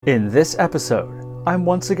In this episode, I'm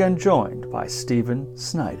once again joined by Stephen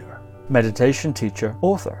Snyder, meditation teacher,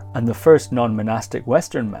 author, and the first non-monastic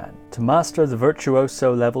Western man to master the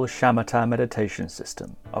virtuoso-level shamatha meditation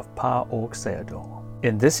system of Pa Auk Sayadaw.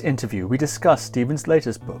 In this interview, we discuss Stephen's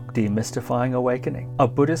latest book, Demystifying Awakening, a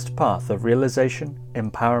Buddhist path of realization,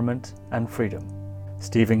 empowerment, and freedom.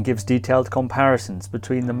 Stephen gives detailed comparisons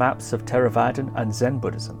between the maps of Theravadan and Zen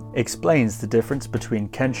Buddhism, explains the difference between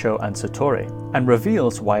Kensho and Satori, and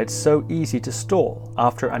reveals why it's so easy to stall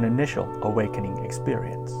after an initial awakening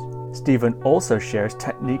experience. Stephen also shares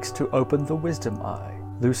techniques to open the wisdom eye,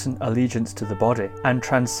 loosen allegiance to the body, and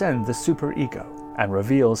transcend the superego, and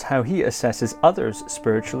reveals how he assesses others'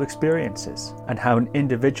 spiritual experiences, and how an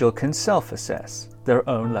individual can self-assess their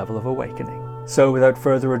own level of awakening. So without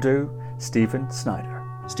further ado, Stephen Snyder.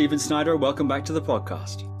 Stephen Snyder, welcome back to the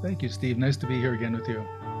podcast. Thank you, Steve. Nice to be here again with you.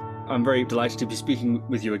 I'm very delighted to be speaking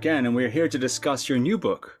with you again, and we're here to discuss your new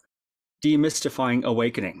book, Demystifying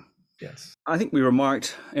Awakening. Yes. I think we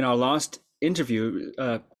remarked in our last interview,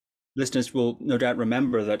 listeners will no doubt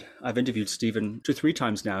remember that I've interviewed Stephen 2 or 3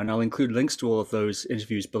 times now, and I'll include links to all of those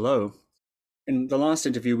interviews below. In the last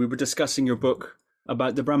interview, we were discussing your book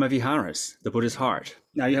about the Brahmaviharas, the Buddha's heart.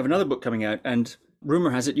 Now you have another book coming out, and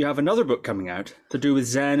rumor has it you have another book coming out to do with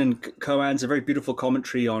Zen and koans, a very beautiful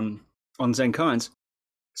commentary on Zen koans.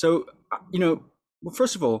 So, well,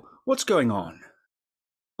 first of all, what's going on?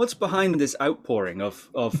 What's behind this outpouring of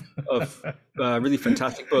really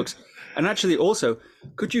fantastic books? And actually also,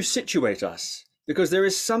 could you situate us? Because there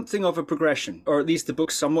is something of a progression, or at least the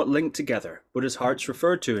books somewhat linked together. Buddha's heart's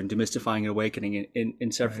referred to in Demystifying Awakening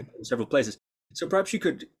in several places. So perhaps you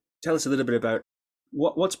could tell us a little bit about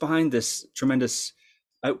what's behind this tremendous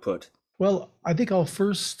output. Well, I think I'll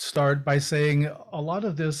first start by saying a lot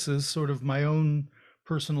of this is sort of my own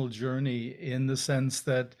personal journey, in the sense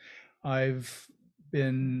that I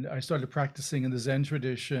started practicing in the Zen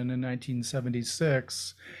tradition in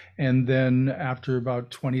 1976, and then after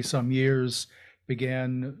about 20 some years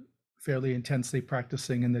began fairly intensely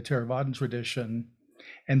practicing in the Theravadan tradition.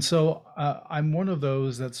 And so I'm one of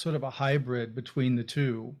those that's sort of a hybrid between the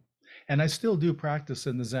two. And I still do practice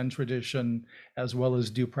in the Zen tradition, as well as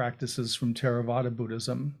do practices from Theravada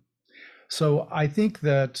Buddhism. So I think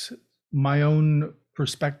that my own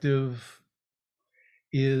perspective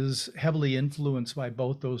is heavily influenced by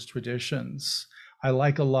both those traditions. I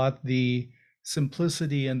like a lot the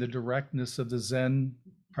simplicity and the directness of the Zen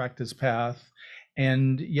practice path,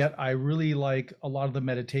 and yet I really like a lot of the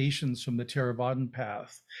meditations from the Theravadan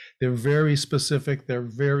path. They're very specific, they're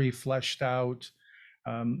very fleshed out.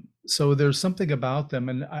 So there's something about them.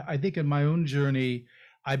 And I think in my own journey,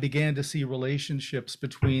 I began to see relationships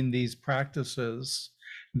between these practices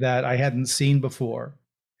that I hadn't seen before.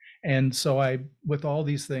 And so with all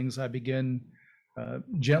these things, I begin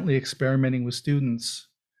gently experimenting with students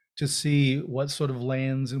to see what sort of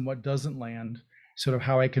lands and what doesn't land, sort of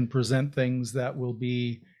how I can present things that will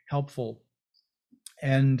be helpful.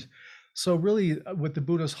 And so really with the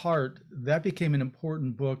Buddha's Heart, that became an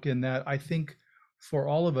important book, in that I think for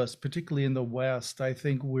all of us, particularly in the West, I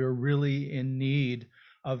think we're really in need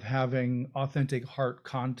of having authentic heart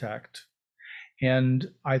contact.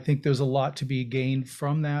 And I think there's a lot to be gained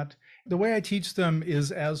from that. The way I teach them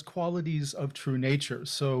is as qualities of true nature.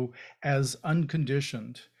 So as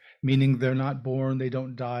unconditioned, meaning they're not born, they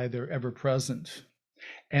don't die, they're ever present.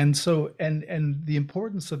 And so, and the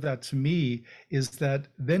importance of that to me is that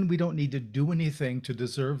then we don't need to do anything to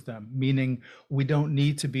deserve them, meaning we don't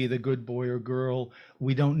need to be the good boy or girl.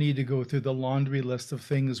 We don't need to go through the laundry list of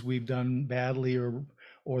things we've done badly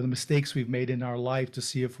or the mistakes we've made in our life to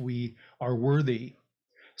see if we are worthy.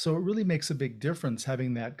 So it really makes a big difference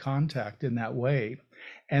having that contact in that way.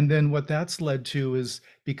 And then what that's led to is,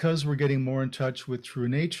 because we're getting more in touch with true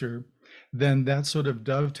nature, then that sort of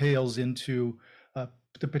dovetails into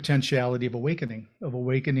the potentiality of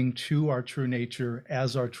awakening to our true nature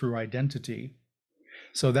as our true identity.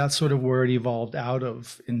 So that's sort of where it evolved out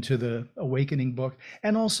of into the Awakening book.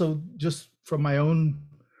 And also just from my own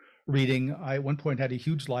reading, I at one point had a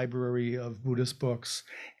huge library of Buddhist books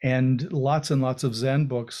and lots of Zen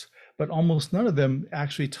books, but almost none of them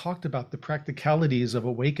actually talked about the practicalities of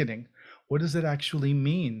awakening. What does it actually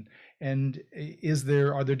mean? And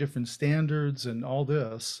are there different standards and all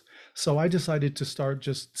this? So I decided to start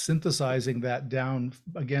just synthesizing that down,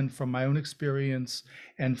 again, from my own experience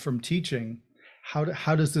and from teaching.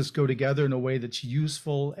 How does this go together in a way that's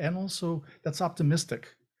useful and also that's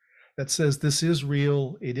optimistic, that says this is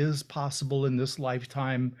real, it is possible in this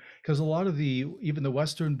lifetime? Because a lot of even the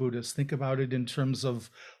Western Buddhists think about it in terms of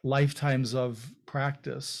lifetimes of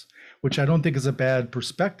practice, which I don't think is a bad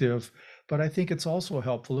perspective. But I think it's also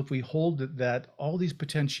helpful if we hold it that all these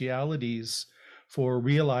potentialities for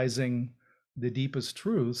realizing the deepest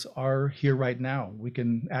truths are here right now. We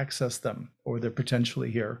can access them, or they're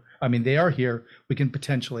potentially here. I mean, they are here. We can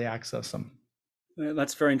potentially access them.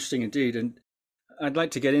 That's very interesting indeed. And I'd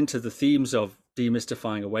like to get into the themes of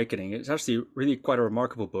Demystifying Awakening. It's actually really quite a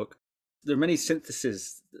remarkable book. There are many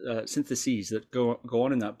syntheses that go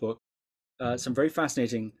on in that book. Some very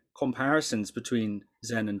fascinating comparisons between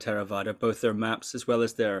Zen and Theravada, both their maps as well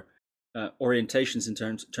as their orientations in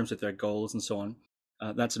terms of their goals and so on.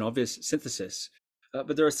 That's an obvious synthesis.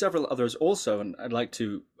 But there are several others also, and I'd like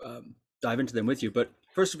to dive into them with you. But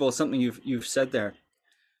first of all, something you've said there.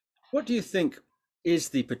 What do you think is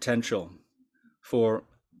the potential for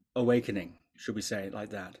awakening, should we say it like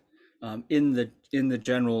that, in the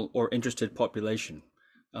general or interested population,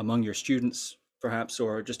 among your students, perhaps,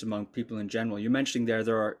 or just among people in general? You're mentioning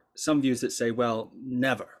there are some views that say, well,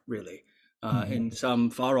 never really, in some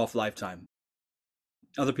far off lifetime.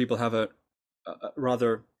 Other people have a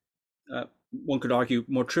rather, one could argue,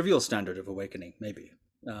 more trivial standard of awakening, maybe.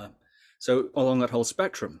 So along that whole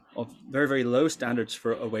spectrum of very, very low standards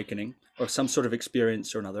for awakening or some sort of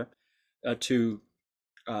experience or another, to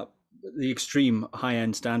the extreme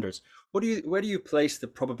high-end standards. Where do you place the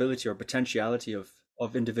probability or potentiality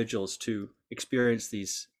of individuals to experience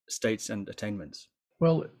these states and attainments?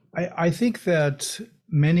 Well, I think that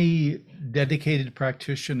many dedicated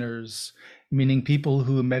practitioners, meaning people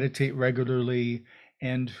who meditate regularly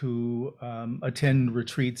and who attend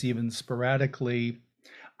retreats even sporadically,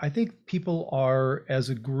 I think people are, as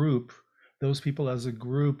a group, those people as a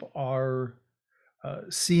group are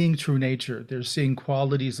seeing true nature. They're seeing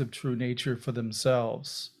qualities of true nature for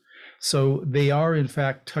themselves. So they are, in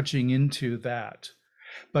fact, touching into that.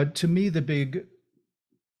 But to me, the big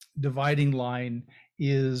dividing line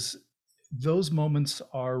is those moments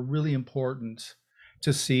are really important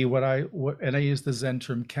to see and I use the Zen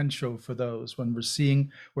term kensho for those, when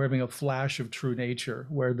we're having a flash of true nature,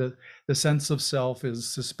 where the sense of self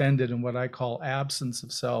is suspended in what I call absence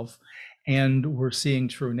of self, and we're seeing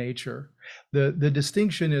true nature. The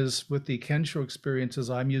distinction is with the kensho experiences,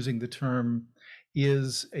 I'm using the term,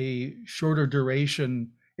 is a shorter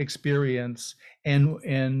duration experience,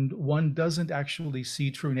 and one doesn't actually see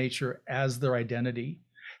true nature as their identity.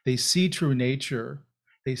 They see true nature,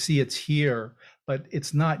 they see it's here, but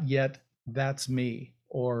it's not yet that's me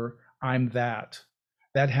or I'm that.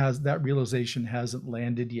 That realization hasn't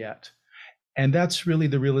landed yet. And that's really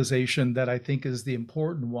the realization that I think is the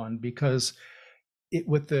important one, because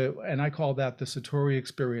and I call that the Satori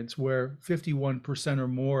experience, where 51% or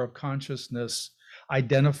more of consciousness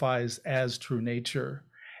identifies as true nature.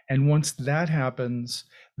 And once that happens,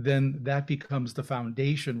 then that becomes the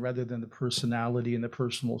foundation rather than the personality and the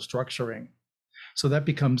personal structuring. So that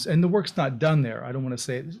becomes, and the work's not done there. I don't want to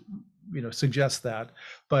say, suggest that,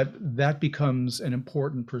 but that becomes an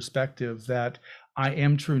important perspective that I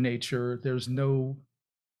am true nature. There's no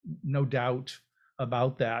doubt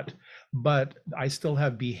about that, but I still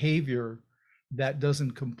have behavior that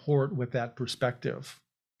doesn't comport with that perspective.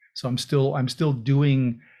 So I'm still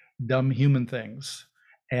doing dumb human things,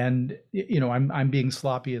 and I'm being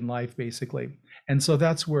sloppy in life, basically. And so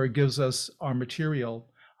that's where it gives us our material.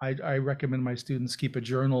 I recommend my students keep a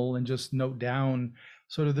journal and just note down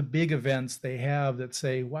sort of the big events they have that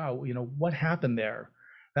say, wow, what happened there?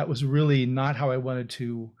 That was really not how I wanted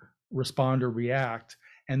to respond or react.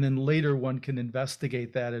 And then later one can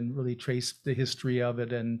investigate that and really trace the history of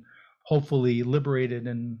it and hopefully liberate it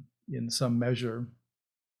in some measure.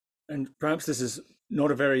 And perhaps this is not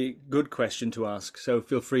a very good question to ask, so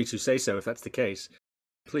feel free to say so if that's the case,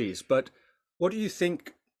 please. But what do you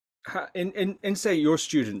think, in say your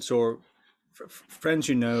students or friends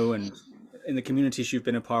you know, and in the communities you've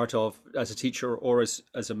been a part of as a teacher or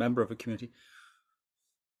as a member of a community,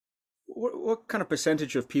 what kind of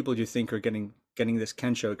percentage of people do you think are getting this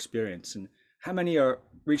Kensho experience, and how many are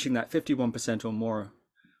reaching that 51% or more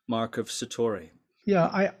mark of Satori?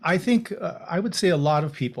 Yeah, I think I would say a lot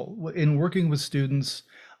of people. In working with students,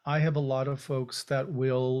 I have a lot of folks that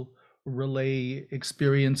will relay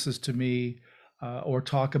experiences to me, or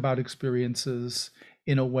talk about experiences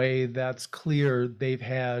in a way that's clear they've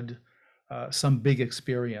had some big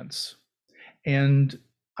experience. And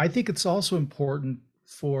I think it's also important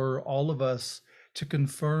for all of us to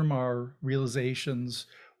confirm our realizations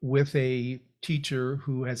with a teacher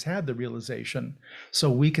who has had the realization,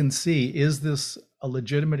 so we can see, is this a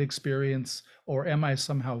legitimate experience, or am I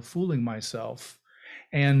somehow fooling myself?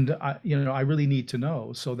 And I really need to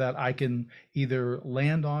know, so that I can either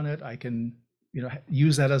land on it, I can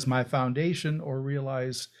use that as my foundation, or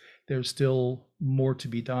realize there's still more to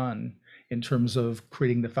be done in terms of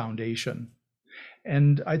creating the foundation.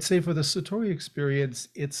 And I'd say for the Satori experience,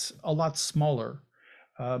 it's a lot smaller.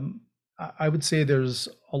 Um, I would say there's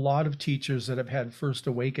a lot of teachers that have had first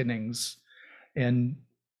awakenings, and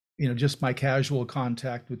just my casual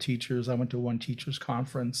contact with teachers. I went to one teachers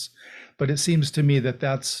conference, but it seems to me that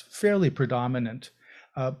that's fairly predominant.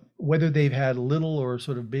 Whether they've had little or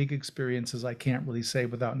sort of big experiences, I can't really say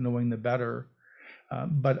without knowing the better.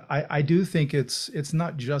 But I do think it's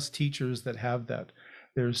not just teachers that have that.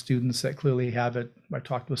 There's students that clearly have it. I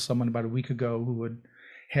talked with someone about a week ago who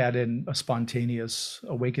had a spontaneous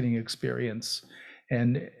awakening experience,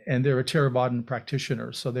 and they're a Theravadan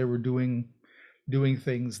practitioner, so they were doing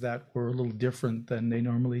things that were a little different than they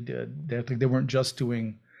normally did. They weren't just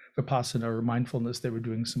doing Vipassana or mindfulness; they were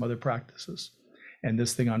doing some other practices, and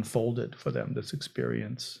this thing unfolded for them. This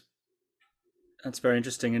experience. That's very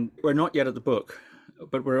interesting, and we're not yet at the book,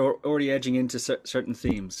 but we're already edging into certain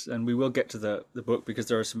themes, and we will get to the book because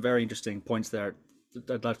there are some very interesting points there that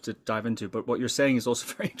I'd love to dive into. But what you're saying is also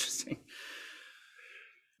very interesting.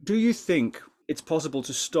 Do you think it's possible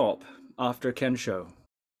to stop after Kensho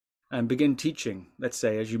and begin teaching, let's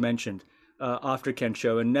say, as you mentioned, after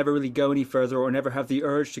Kensho, and never really go any further or never have the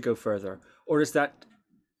urge to go further? Or is that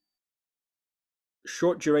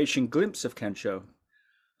short duration glimpse of Kensho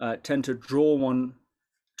tend to draw one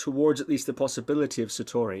towards at least the possibility of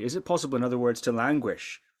Satori? Is it possible, in other words, to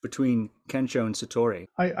languish between Kensho and Satori?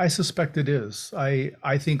 I suspect it is.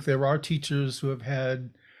 I think there are teachers who have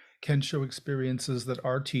had Kensho experiences that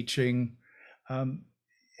are teaching.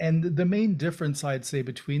 And the main difference, I'd say,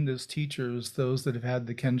 between those teachers, those that have had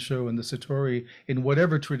the Kensho and the Satori, in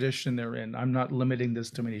whatever tradition they're in, I'm not limiting this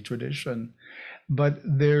to any tradition, but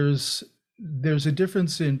there's a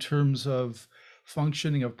difference in terms of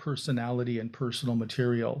functioning of personality and personal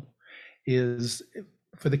material. Is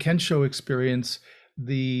for the Kensho experience,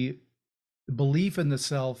 the belief in the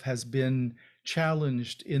self has been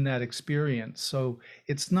challenged in that experience. So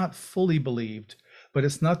it's not fully believed, but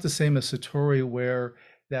it's not the same as Satori, where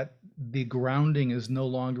that the grounding is no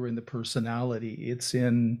longer in the personality. It's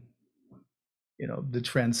in, the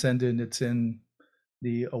transcendent. It's in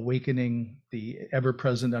the awakening, the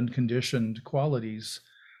ever-present unconditioned qualities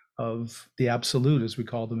of the absolute, as we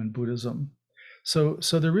call them in Buddhism. So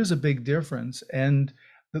there is a big difference. And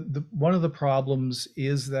one of the problems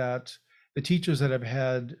is that the teachers that have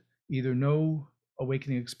had either no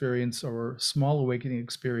awakening experience or small awakening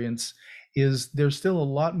experience, is there's still a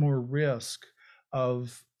lot more risk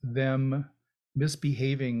of them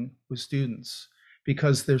misbehaving with students,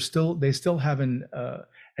 because they still have an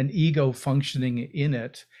ego functioning in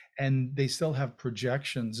it, and they still have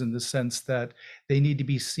projections in the sense that they need to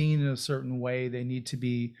be seen in a certain way, they need to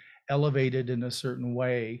be elevated in a certain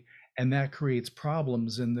way, and that creates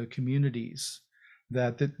problems in the communities,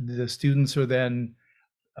 that the students are then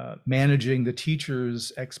managing the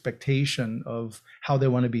teacher's expectation of how they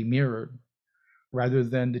want to be mirrored, rather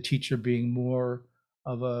than the teacher being more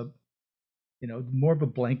of a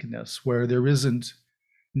blankness, where there isn't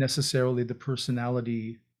necessarily the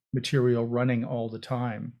personality material running all the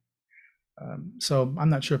time. So I'm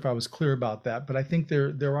not sure if I was clear about that, but I think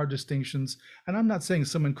there are distinctions. And I'm not saying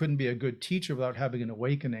someone couldn't be a good teacher without having an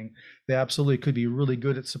awakening. They absolutely could be really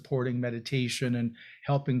good at supporting meditation and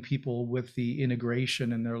helping people with the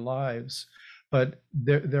integration in their lives. But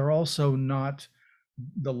they're also not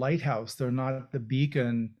the lighthouse. They're not the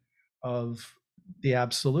beacon of the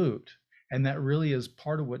absolute. And that really is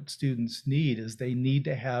part of what students need, is they need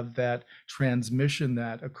to have that transmission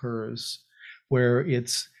that occurs where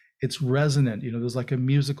it's resonant. There's like a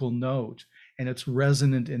musical note, and it's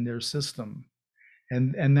resonant in their system.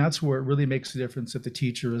 And that's where it really makes a difference if the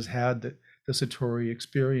teacher has had the Satori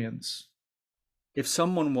experience. If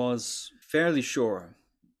someone was fairly sure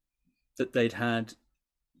that they'd had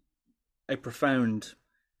a profound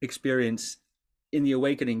experience in the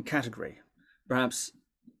awakening category, perhaps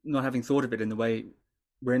not having thought of it in the way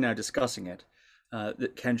we're now discussing it,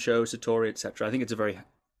 that Kensho, Satori, etc., I think it's a very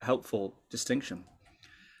helpful distinction.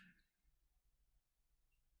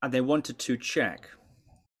 And they wanted to check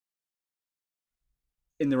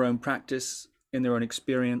in their own practice, in their own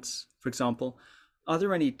experience, for example, are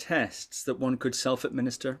there any tests that one could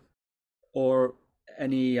self-administer, or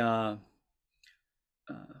any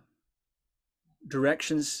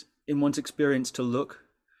directions in one's experience to look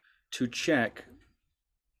to check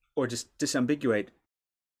or just disambiguate?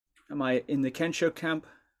 Am I in the Kensho camp,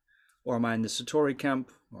 or am I in the Satori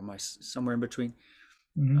camp, or am I somewhere in between?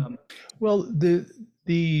 Mm-hmm. Well,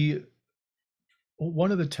 the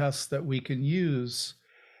one of the tests that we can use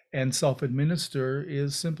and self-administer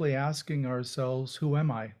is simply asking ourselves, who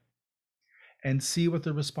am I? and see what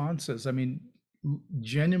the response is. I mean,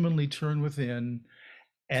 genuinely turn within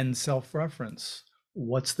and self-reference.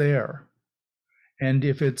 What's there? And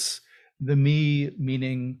if it's the me,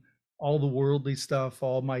 meaning all the worldly stuff,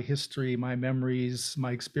 all my history, my memories,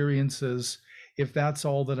 my experiences, if that's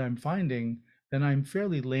all that I'm finding, then I'm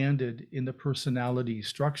fairly landed in the personality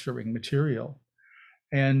structuring material.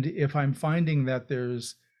 And if I'm finding that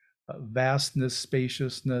there's vastness,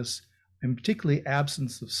 spaciousness, and particularly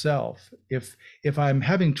absence of self, if I'm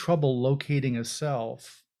having trouble locating a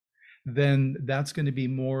self, then that's going to be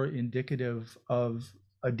more indicative of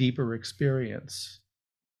a deeper experience.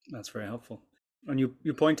 That's very helpful. And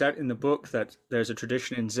you point out in the book that there's a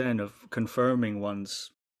tradition in Zen of confirming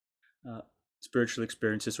one's uh, spiritual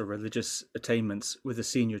experiences or religious attainments with a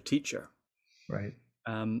senior teacher. Right.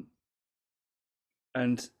 Um,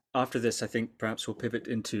 and after this, I think perhaps we'll pivot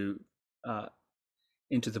uh,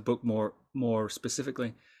 into the book more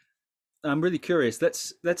specifically. I'm really curious.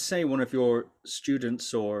 Let's say one of your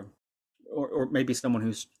students or maybe someone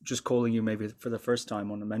who's just calling you maybe for the first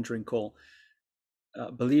time on a mentoring call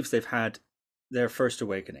believes they've had their first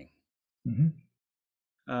awakening.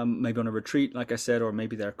 Mm-hmm. Maybe on a retreat, like I said, or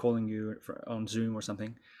maybe they're calling you on Zoom or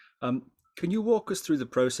something. Can you walk us through the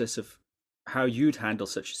process of how you'd handle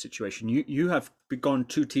such a situation? You have gone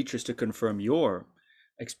to teachers to confirm your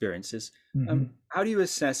experiences. Mm-hmm. How do you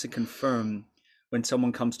assess and confirm when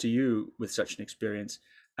someone comes to you with such an experience?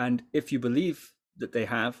 And if you believe that they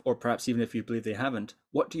have, or perhaps even if you believe they haven't,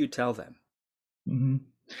 what do you tell them? Mm-hmm.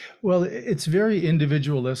 Well, it's very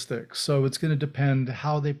individualistic. So it's going to depend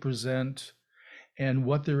how they present and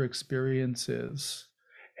what their experience is.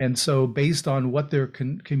 And so, based on what they're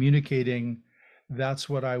communicating, that's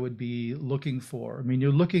what I would be looking for. I mean,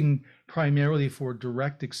 you're looking primarily for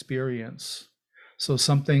direct experience. So,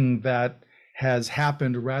 something that has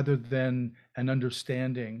happened rather than an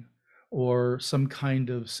understanding or some kind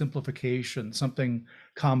of simplification, something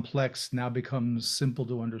complex now becomes simple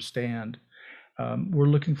to understand. We're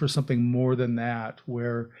looking for something more than that,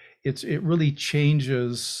 where it really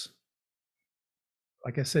changes,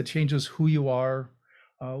 like I said, changes who you are.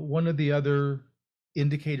 One of the other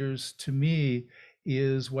indicators to me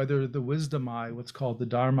is whether the wisdom eye, what's called the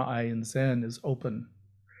Dharma eye in Zen, is open.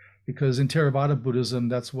 Because in Theravada Buddhism,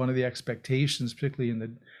 that's one of the expectations, particularly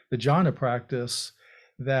in the jhana practice,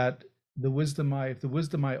 that the wisdom eye, if the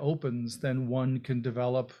wisdom eye opens, then one can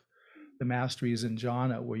develop the masteries in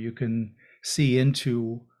jhana, where you can see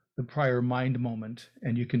into the prior mind moment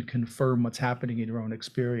and you can confirm what's happening in your own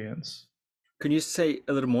experience. Can you say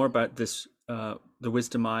a little more about this, the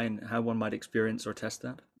wisdom eye, and how one might experience or test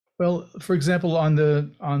that? Well, for example, on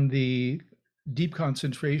the deep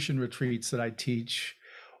concentration retreats that I teach,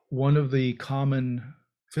 one of the common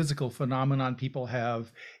physical phenomenon people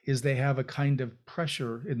have is they have a kind of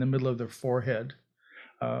pressure in the middle of their forehead,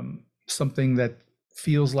 something that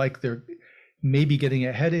feels like they're maybe getting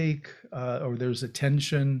a headache, or there's a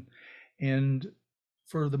tension. And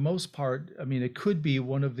for the most part, I mean, it could be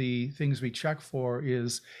one of the things we check for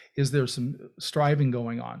is there some striving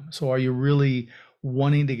going on? So are you really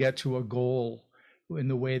wanting to get to a goal in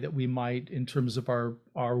the way that we might in terms of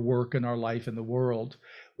our work and our life in the world?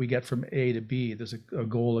 We get from A to B, there's a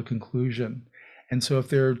goal, a conclusion. And so if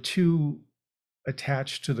they're too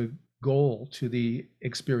attached to the goal, to the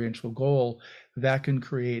experiential goal, that can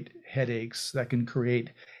create headaches, that can create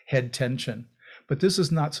head tension. But this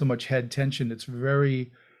is not so much head tension, it's very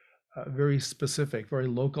specific, very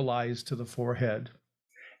localized to the forehead.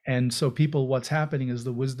 And so people, what's happening is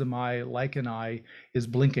the wisdom eye, like an eye, is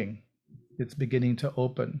blinking. It's beginning to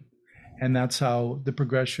open. And that's how the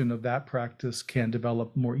progression of that practice can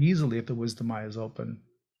develop more easily if the wisdom eye is open.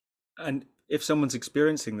 And if someone's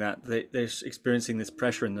experiencing that, they're experiencing this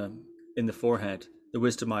pressure in the forehead, the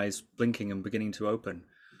wisdom eye is blinking and beginning to open.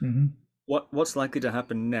 Mm-hmm. What's likely to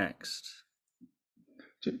happen next?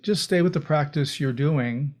 Just stay with the practice you're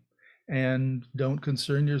doing and don't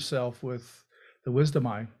concern yourself with the wisdom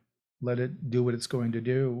eye. Let it do what it's going to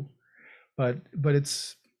do. But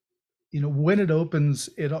it's, when it opens,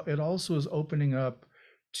 it also is opening up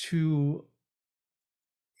to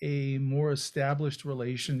a more established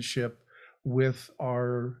relationship with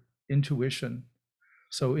our intuition.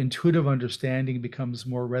 So intuitive understanding becomes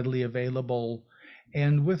more readily available.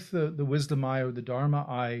 And with the wisdom eye or the Dharma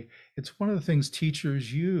eye, it's one of the things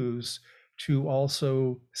teachers use to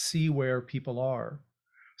also see where people are.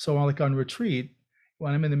 So like on retreat,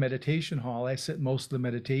 when I'm in the meditation hall, I sit most of the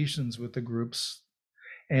meditations with the groups.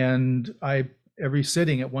 And every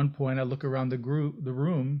sitting at one point, I look around the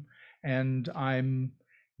room, and I'm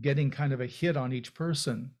getting kind of a hit on each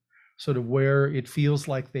person, sort of where it feels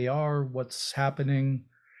like they are, what's happening.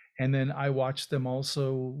 And then I watch them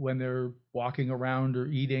also when they're walking around or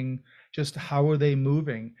eating, just how are they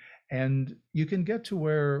moving? And you can get to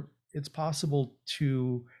where it's possible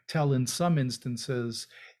to tell in some instances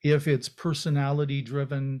if it's personality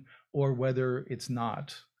driven or whether it's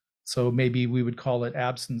not. So maybe we would call it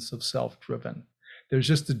absence of self driven. There's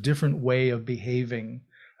just a different way of behaving,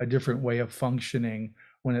 a different way of functioning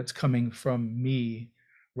when it's coming from me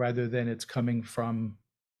rather than it's coming from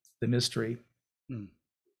the mystery.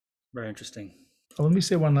 Very interesting. Let me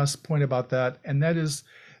say one last point about that, and that is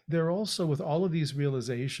there also, with all of these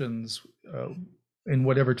realizations in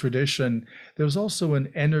whatever tradition, there's also an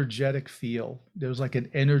energetic feel. There's like an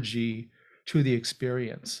energy to the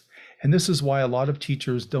experience. And this is why a lot of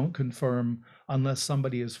teachers don't confirm unless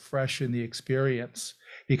somebody is fresh in the experience,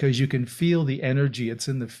 because you can feel the energy. It's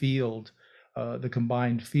in the field, the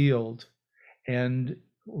combined field. And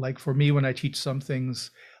like for me, when I teach some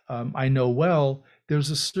things I know well, there's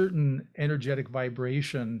a certain energetic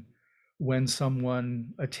vibration when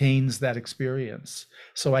someone attains that experience.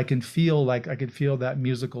 So I can feel that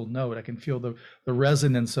musical note. I can feel the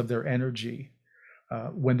resonance of their energy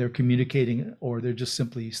when they're communicating or they're just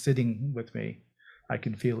simply sitting with me. I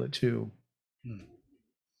can feel it too.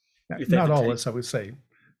 Not always, I would say,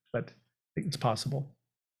 but it's possible.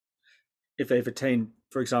 If they've attained,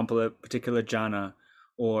 for example, a particular jhana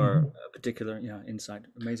or a particular insight.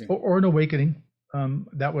 Amazing. Or an awakening,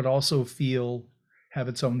 that would also have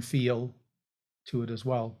its own feel to it as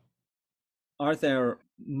well. Are there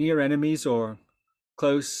near enemies or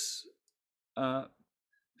close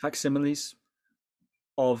facsimiles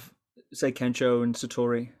of, say, Kensho and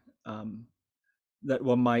Satori that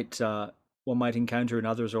one might encounter in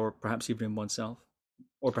others, or perhaps even in oneself,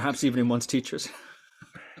 or perhaps even in one's teachers?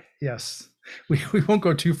 Yes, we won't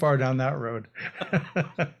go too far down that road.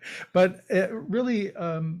 But really,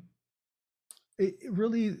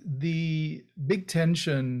 the big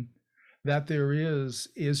tension that there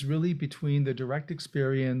is really between the direct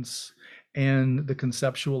experience and the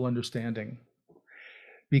conceptual understanding.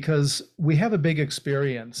 Because we have a big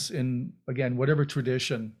experience in, again, whatever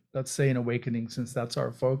tradition, let's say an awakening, since that's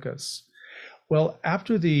our focus. Well,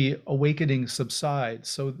 after the awakening subsides,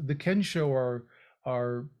 so the Kensho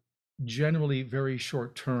are generally very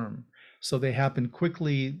short term. So they happen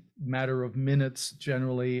quickly, matter of minutes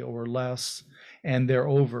generally or less, and they're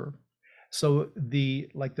over. So the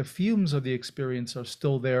fumes of the experience are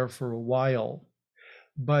still there for a while,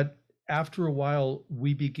 but after a while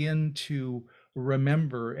we begin to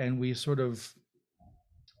remember and we sort of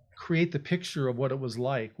create the picture of what it was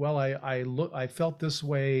like. Well, I felt this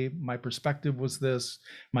way, my perspective was this,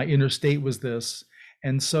 my inner state was this.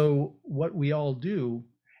 And so what we all do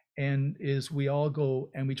is we all go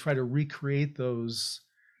and we try to recreate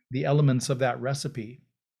the elements of that recipe,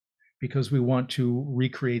 because we want to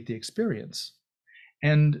recreate the experience.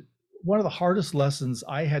 And one of the hardest lessons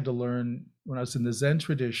I had to learn when I was in the Zen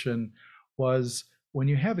tradition was when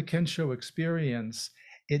you have a Kensho experience,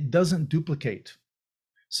 it doesn't duplicate.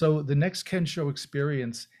 So the next Kensho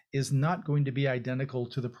experience is not going to be identical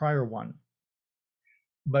to the prior one,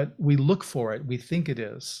 but we look for it, we think it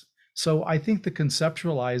is. So I think the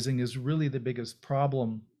conceptualizing is really the biggest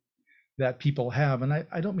problem that people have. And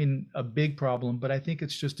I don't mean a big problem, but I think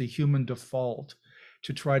it's just a human default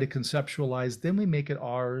to try to conceptualize. Then we make it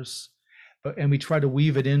ours, and we try to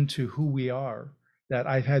weave it into who we are, that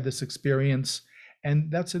I've had this experience. And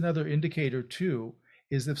that's another indicator too,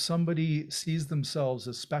 is if somebody sees themselves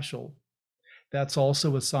as special, that's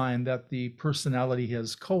also a sign that the personality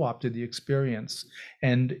has co-opted the experience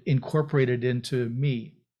and incorporated into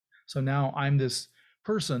me. So now I'm this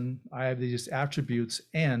person, I have these attributes,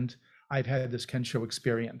 and I've had this Kensho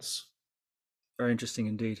experience. Very interesting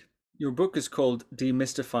indeed. Your book is called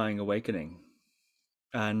Demystifying Awakening,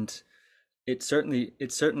 and it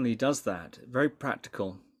certainly does that. Very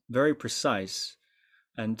practical, very precise,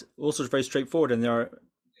 and also very straightforward. And there are,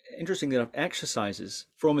 interestingly enough, exercises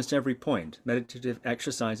for almost every point, meditative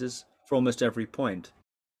exercises for almost every point,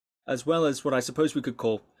 as well as what I suppose we could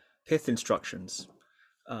call pith instructions,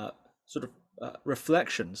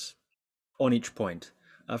 reflections on each point.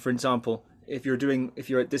 For example, if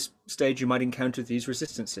you're at this stage, you might encounter these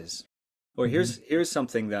resistances, or here's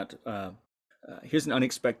something that here's an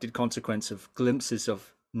unexpected consequence of glimpses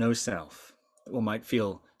of no self. One might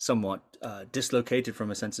feel somewhat dislocated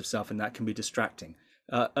from a sense of self, and that can be distracting,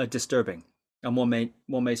 disturbing, and one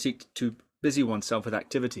may seek to busy oneself with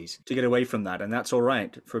activities to get away from that, and that's all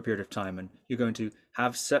right for a period of time. And you're going to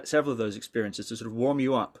have several of those experiences to sort of warm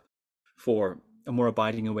you up for a more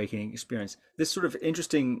abiding awakening experience. This sort of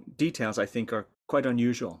interesting details, I think, are quite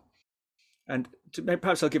unusual. And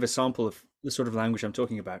perhaps I'll give a sample of the sort of language I'm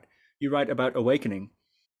talking about. You write about awakening.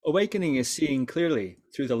 Awakening is seeing clearly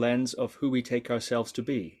through the lens of who we take ourselves to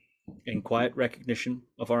be, in quiet recognition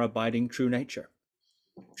of our abiding true nature.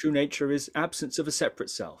 True nature is absence of a separate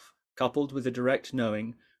self, coupled with a direct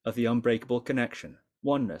knowing of the unbreakable connection,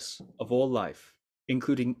 oneness of all life,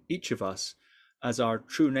 including each of us as our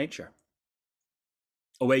true nature.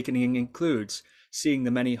 Awakening includes seeing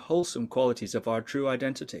the many wholesome qualities of our true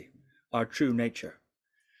identity, our true nature.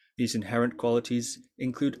 These inherent qualities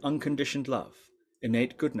include unconditioned love,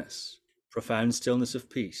 innate goodness, profound stillness of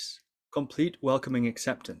peace, complete welcoming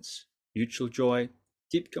acceptance, mutual joy,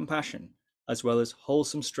 deep compassion, as well as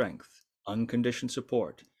wholesome strength, unconditioned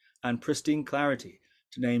support, and pristine clarity,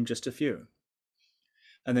 to name just a few.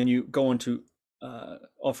 And then you go on to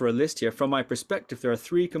offer a list here. From my perspective, there are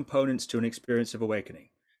three components to an experience of awakening.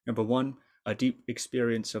 Number one, a deep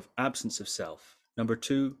experience of absence of self. Number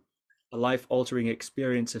two, a life-altering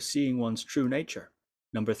experience of seeing one's true nature.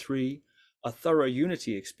 Number three, a thorough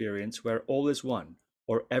unity experience where all is one,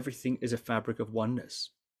 or everything is a fabric of oneness.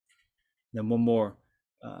 Then one more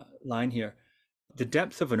line here. The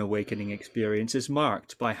depth of an awakening experience is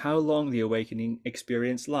marked by how long the awakening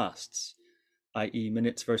experience lasts, i.e.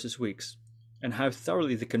 minutes versus weeks, and how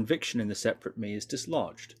thoroughly the conviction in the separate me is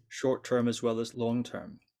dislodged, short-term as well as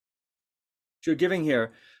long-term. So you're giving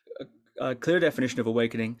here a clear definition of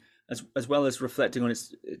awakening, as well as reflecting on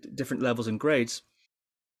its different levels and grades.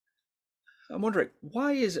 I'm wondering,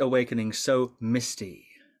 why is awakening so misty?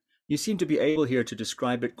 You seem to be able here to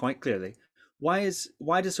describe it quite clearly. Why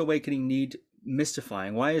does awakening need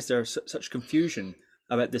mystifying? Why is there such confusion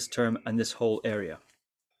about this term and this whole area?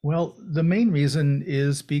 Well, the main reason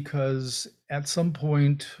is because at some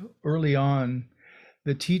point early on,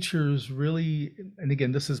 the teachers really, and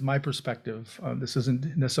again, this is my perspective, this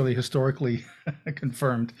isn't necessarily historically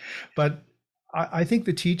confirmed, but I think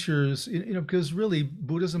the teachers, because really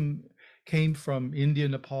Buddhism came from India,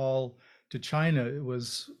 Nepal to China. It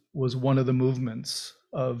was one of the movements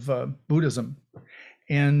of Buddhism.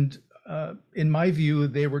 And in my view,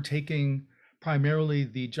 they were taking primarily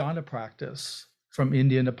the jhana practice from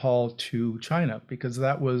India, Nepal to China, because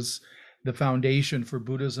that was the foundation for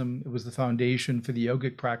Buddhism. It was the foundation for the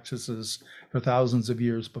yogic practices for thousands of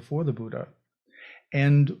years before the Buddha.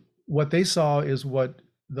 And what they saw is what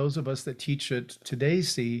those of us that teach it today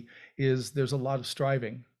see, is there's a lot of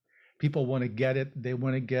striving. People want to get it. They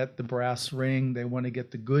want to get the brass ring. They want to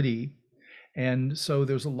get the goodie. And so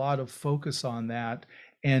there's a lot of focus on that.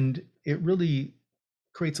 And it really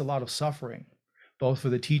creates a lot of suffering, both for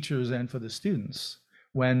the teachers and for the students,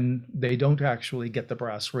 when they don't actually get the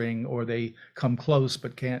brass ring, or they come close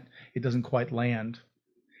but it doesn't quite land.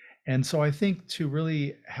 And so I think to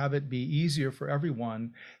really have it be easier for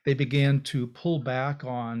everyone, they began to pull back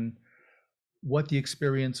on what the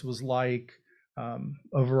experience was like, a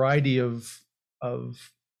variety of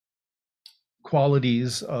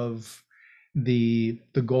qualities of the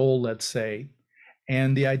goal, let's say.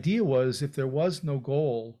 And the idea was, if there was no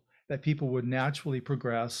goal, that people would naturally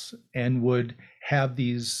progress and would have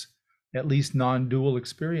these at least non-dual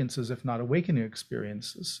experiences, if not awakening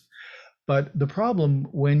experiences. But the problem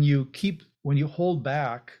when you hold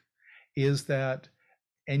back is that,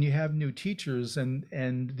 and you have new teachers,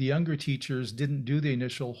 and the younger teachers didn't do the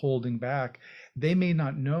initial holding back, they may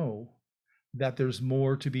not know that there's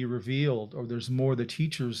more to be revealed, or there's more the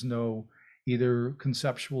teachers know, either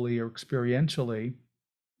conceptually or experientially.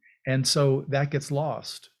 And so that gets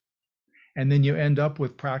lost. And then you end up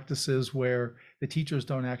with practices where the teachers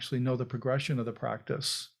don't actually know the progression of the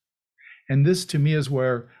practice. And this, to me, is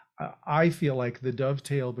where I feel like the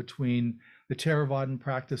dovetail between the Theravadan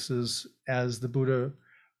practices, as the Buddha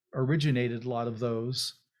originated a lot of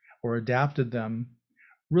those or adapted them,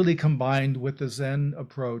 really combined with the Zen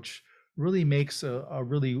approach, really makes a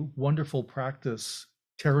really wonderful practice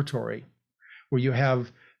territory, where you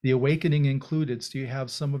have the awakening included. So you have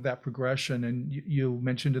some of that progression. And you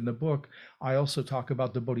mentioned in the book, I also talk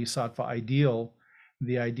about the Bodhisattva ideal,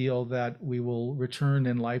 the ideal that we will return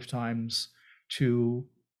in lifetimes to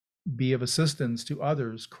be of assistance to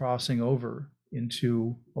others crossing over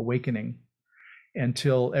into awakening.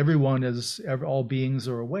 Until all beings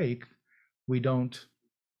are awake, we don't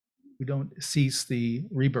cease the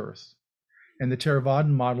rebirth. And the Theravadan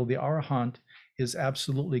model, the Arahant, is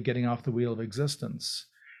absolutely getting off the wheel of existence.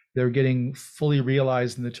 They're getting fully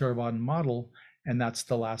realized in the Theravadan model, and that's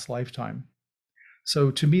the last lifetime.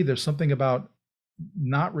 So to me, there's something about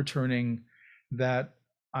not returning that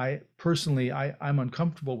I'm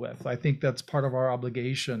uncomfortable with. I think that's part of our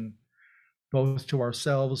obligation, both to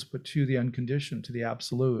ourselves, but to the unconditioned, to the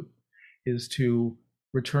absolute, is to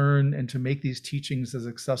return and to make these teachings as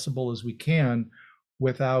accessible as we can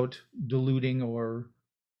without diluting or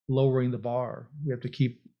lowering the bar. We have to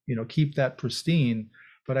keep that pristine.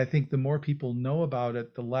 But I think the more people know about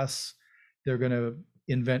it, the less they're going to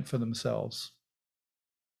invent for themselves.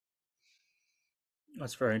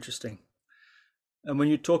 That's very interesting. And when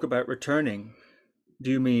you talk about returning,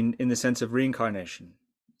 do you mean in the sense of reincarnation?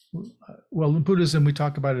 Well, in Buddhism, we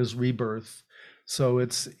talk about it as rebirth. So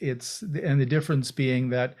and the difference being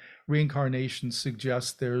that reincarnation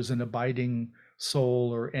suggests there's an abiding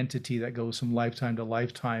soul or entity that goes from lifetime to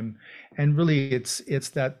lifetime, and really it's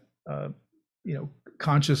that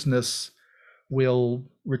consciousness will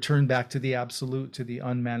return back to the absolute, to the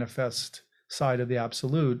unmanifest side of the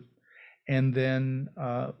absolute, and then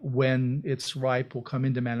when it's ripe, will come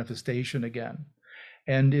into manifestation again.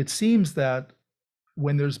 And it seems that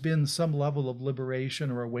when there's been some level of liberation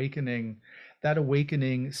or awakening, that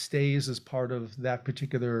awakening stays as part of that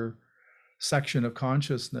particular section of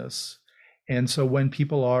consciousness. And so when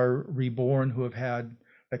people are reborn who have had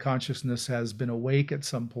the consciousness has been awake at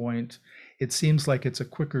some point, it seems like it's a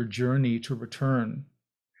quicker journey to return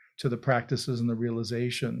to the practices and the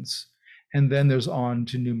realizations. And then there's on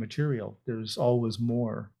to new material. There's always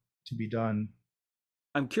more to be done.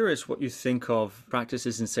 I'm curious what you think of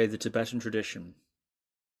practices in, say, the Tibetan tradition,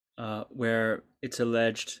 where it's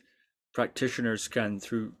alleged practitioners can,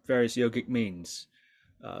 through various yogic means,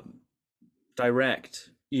 direct,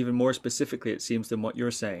 even more specifically, it seems, than what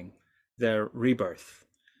you're saying, their rebirth,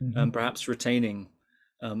 and perhaps retaining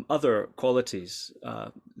other qualities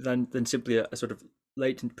than simply a sort of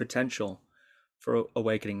latent potential for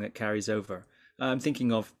awakening that carries over. I'm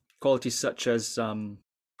thinking of qualities such as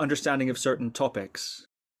understanding of certain topics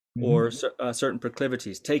or certain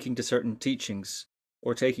proclivities, taking to certain teachings,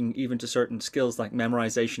 or taking even to certain skills like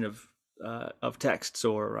memorization of texts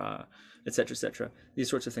or et cetera, these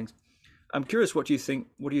sorts of things. I'm curious, what do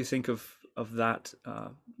you think of that,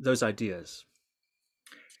 those ideas?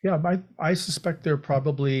 Yeah, I suspect they're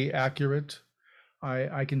probably accurate.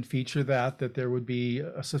 I can feature that there would be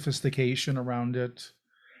a sophistication around it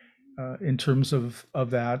in terms of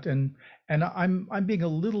that, and I'm being a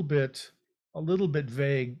little bit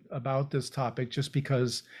vague about this topic just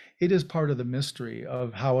because it is part of the mystery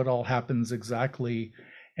of how it all happens exactly.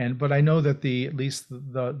 But I know that at least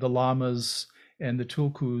the lamas and the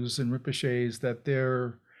tulkus and rinpoches, that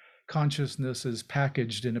their consciousness is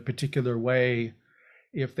packaged in a particular way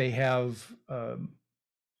if they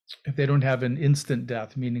don't have an instant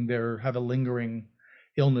death, meaning they have a lingering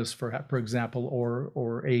illness, for example,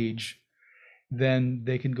 or age, then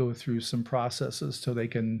they can go through some processes so they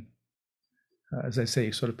can, as I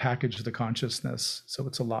say, sort of package the consciousness so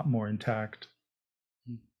it's a lot more intact.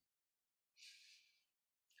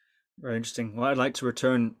 Very interesting. Well, I'd like to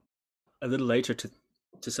return a little later to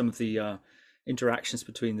some of the interactions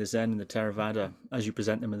between the Zen and the Theravada as you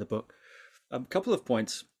present them in the book. A couple of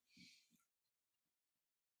points.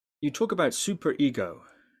 You talk about superego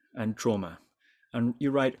and trauma, and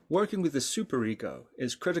you write, working with the superego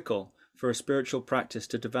is critical for a spiritual practice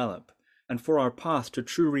to develop and for our path to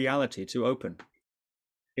true reality to open.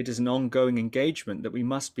 It is an ongoing engagement that we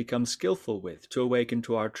must become skillful with to awaken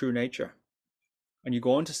to our true nature. And you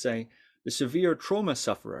go on to say, the severe trauma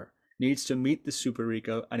sufferer needs to meet the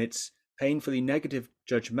superego and its painfully negative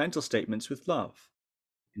judgmental statements with love.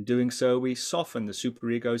 In doing so, we soften the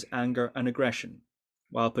superego's anger and aggression,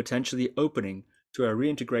 while potentially opening to a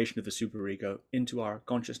reintegration of the superego into our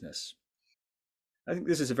consciousness. I think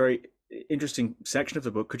this is a very interesting section of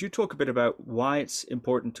the book. Could you talk a bit about why it's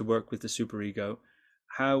important to work with the superego,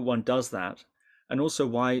 how one does that, and also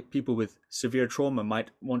why people with severe trauma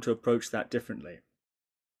might want to approach that differently?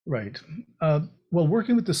 Right. Well,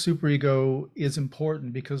 working with the superego is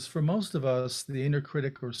important because for most of us, the inner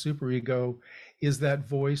critic or superego is that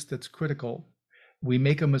voice that's critical. We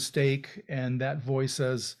make a mistake and that voice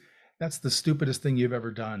says, that's the stupidest thing you've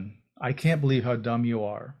ever done. I can't believe how dumb you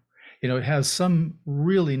are. It has some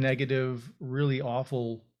really negative, really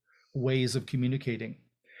awful ways of communicating.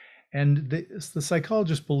 And the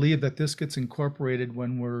psychologists believe that this gets incorporated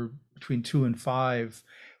when we're between 2 and 5.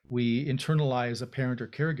 We internalize a parent or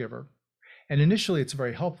caregiver. And initially it's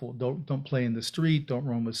very helpful. Don't play in the street, don't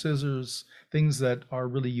roam with scissors, things that are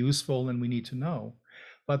really useful and we need to know.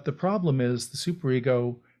 But the problem is the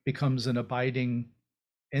superego becomes an abiding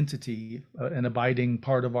entity, an abiding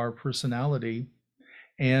part of our personality.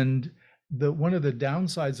 And one of the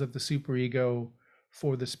downsides of the superego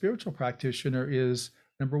for the spiritual practitioner is,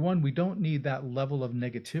 number one, we don't need that level of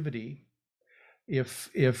negativity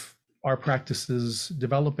if our practice is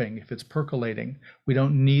developing, if it's percolating. We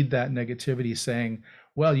don't need that negativity saying,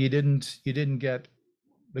 well, you didn't get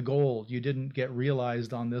the gold. You didn't get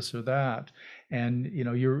realized on this or that. And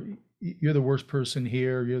you're the worst person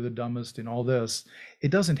here, you're the dumbest in all this.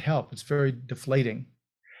 It doesn't help. It's very deflating.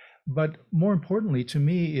 But more importantly to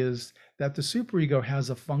me is that the superego has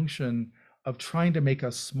a function of trying to make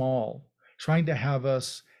us small, trying to have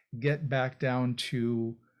us get back down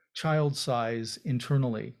to child size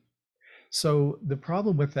internally. So the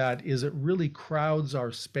problem with that is it really crowds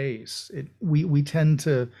our space. We tend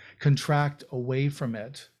to contract away from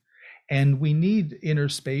it. And we need inner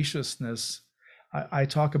spaciousness. I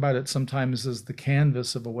talk about it sometimes as the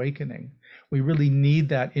canvas of awakening. We really need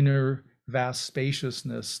that inner vast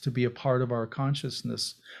spaciousness to be a part of our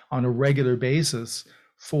consciousness on a regular basis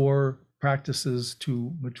for practices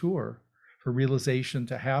to mature, for realization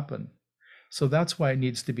to happen. So that's why it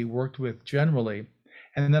needs to be worked with generally.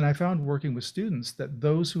 And then I found working with students that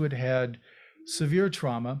those who had had severe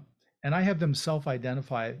trauma, and I have them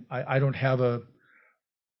self-identify. I don't have a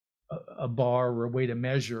bar or a way to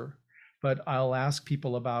measure, but I'll ask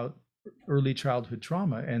people about early childhood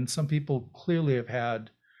trauma. And some people clearly have had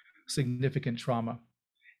significant trauma.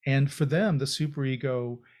 And for them, the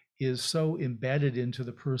superego is so embedded into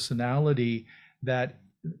the personality that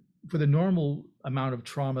for the normal amount of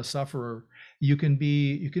trauma sufferer, you can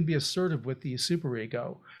be assertive with the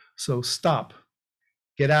superego. So stop,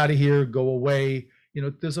 get out of here, go away.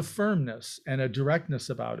 There's a firmness and a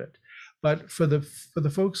directness about it. But for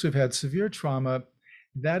the folks who've had severe trauma,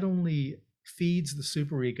 that only feeds the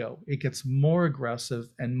superego. It gets more aggressive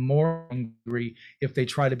and more angry if they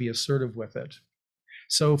try to be assertive with it.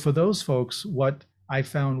 So for those folks, what I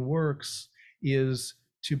found works is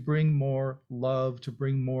to bring more love, to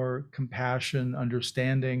bring more compassion,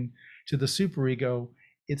 understanding to the superego.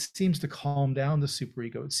 It seems to calm down the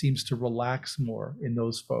superego. It seems to relax more in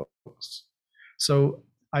those folks. So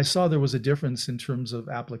I saw there was a difference in terms of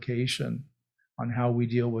application on how we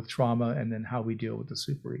deal with trauma and then how we deal with the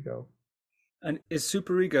superego. And is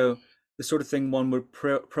superego the sort of thing one would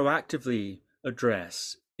proactively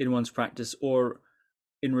address in one's practice, or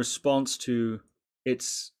in response to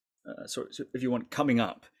its sort of, if you want, coming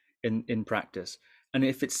up in practice? And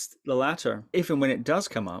if it's the latter, if and when it does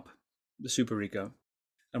come up, the superego,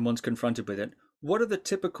 and one's confronted with it, what are the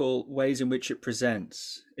typical ways in which it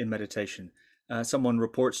presents in meditation? Someone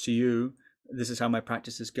reports to you, this is how my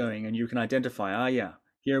practice is going, and you can identify, yeah,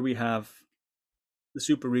 here we have the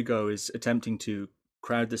superego is attempting to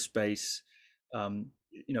crowd the space,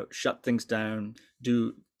 shut things down,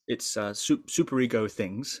 do its superego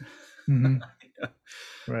things. Mm-hmm.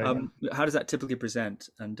 Right. How does that typically present?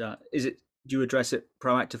 And do you address it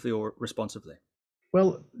proactively or responsively?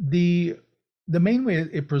 Well, the main way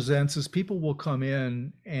it presents is people will come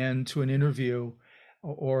in and to an interview,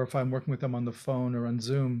 or if I'm working with them on the phone or on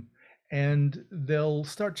Zoom, and they'll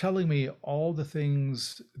start telling me all the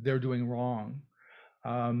things they're doing wrong.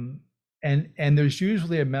 And there's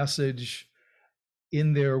usually a message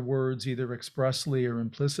in their words, either expressly or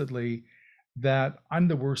implicitly, that I'm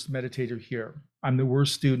the worst meditator here. I'm the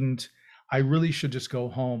worst student. I really should just go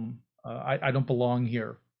home. I don't belong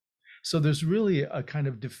here. So there's really a kind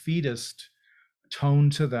of defeatist tone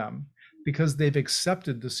to them because they've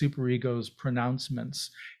accepted the superego's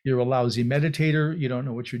pronouncements. You're a lousy meditator. You don't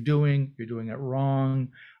know what you're doing it wrong.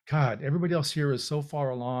 God, everybody else here is so far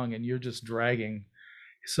along and you're just dragging.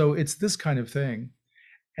 So it's this kind of thing.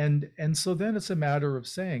 And so then it's a matter of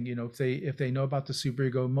saying, if they know about the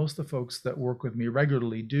superego, most of the folks that work with me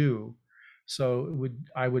regularly do. So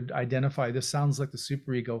I would identify, this sounds like the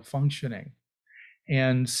superego functioning,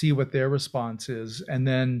 and see what their response is. And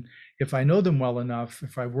then if I know them well enough,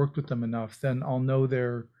 if I've worked with them enough, then I'll know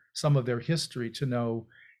some of their history to know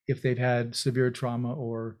if they've had severe trauma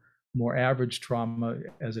or more average trauma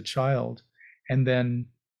as a child. And then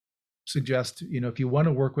suggest, if you want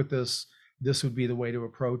to work with this would be the way to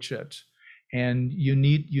approach it. And you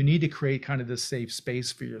need to create kind of this safe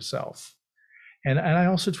space for yourself. And I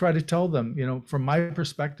also try to tell them, from my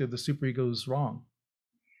perspective, the superego is wrong,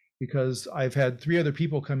 because I've had 3 other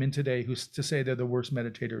people come in today to say they're the worst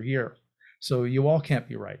meditator here. So you all can't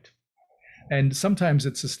be right. And sometimes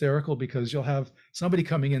it's hysterical because you'll have somebody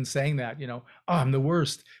coming in saying that, oh, I'm the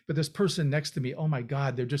worst. But this person next to me, oh my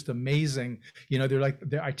God, they're just amazing.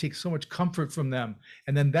 I take so much comfort from them.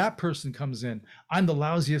 And then that person comes in, I'm the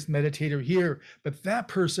lousiest meditator here, but that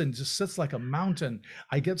person just sits like a mountain.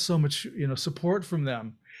 I get so much, support from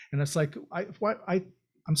them. And it's like,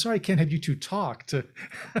 I'm sorry, I can't have you two talk to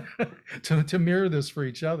to mirror this for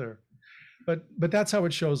each other. But that's how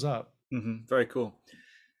it shows up. Mm-hmm. Very cool.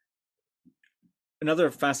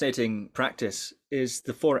 Another fascinating practice is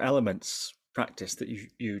the 4 elements practice that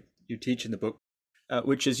you teach in the book.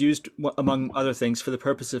 which is used, among other things, for the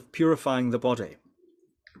purpose of purifying the body.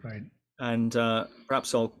 Right. And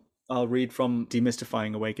perhaps I'll read from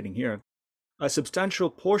Demystifying Awakening here. A substantial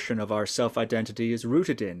portion of our self-identity is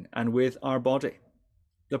rooted in and with our body.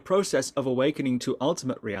 The process of awakening to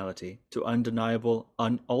ultimate reality, to undeniable,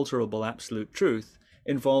 unalterable absolute truth,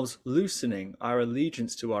 involves loosening our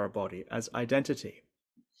allegiance to our body as identity.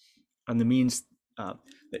 And the means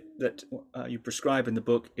that you prescribe in the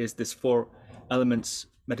book is this 4 elements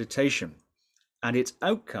meditation. And its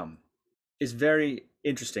outcome is very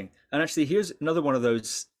interesting. And actually, here's another one of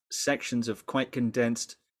those sections of quite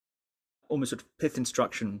condensed, almost sort of pith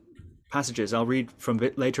instruction passages. I'll read from a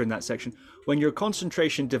bit later in that section. When your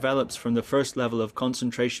concentration develops from the first level of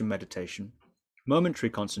concentration meditation, momentary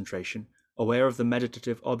concentration, aware of the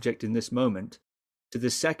meditative object in this moment, to the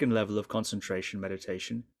second level of concentration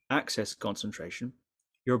meditation, access concentration,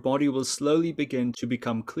 your body will slowly begin to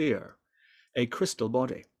become clear, a crystal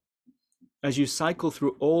body. As you cycle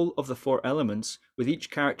through all of the 4 elements, with each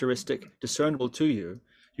characteristic discernible to you,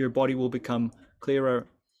 your body will become clearer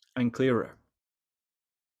and clearer.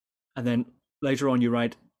 And then later on you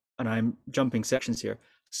write, and I'm jumping sections here,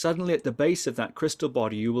 suddenly at the base of that crystal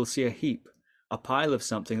body you will see a heap, a pile of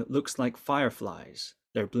something that looks like fireflies.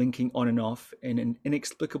 They're blinking on and off in an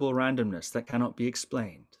inexplicable randomness that cannot be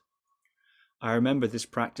explained. I remember this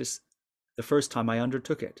practice the first time I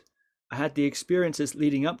undertook it. I had the experiences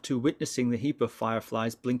leading up to witnessing the heap of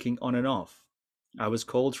fireflies blinking on and off. I was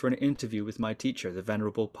called for an interview with my teacher, the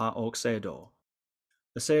Venerable Pa Auk Sayadaw.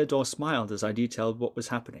 The Sayadaw smiled as I detailed what was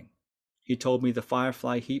happening. He told me the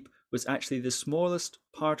firefly heap was actually the smallest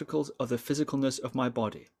particles of the physicalness of my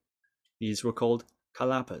body. These were called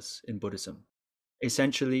kalapas in Buddhism.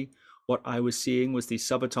 Essentially, what I was seeing was these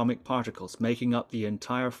subatomic particles making up the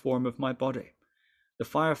entire form of my body. The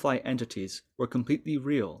firefly entities were completely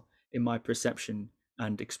real in my perception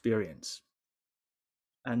and experience.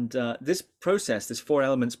 And this process, this 4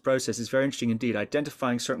 elements process, is very interesting indeed,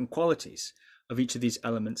 identifying certain qualities of each of these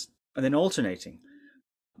elements and then alternating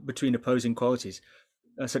between opposing qualities,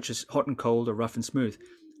 such as hot and cold or rough and smooth.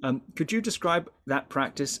 Could you describe that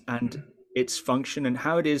practice and its function and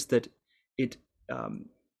how it is that it,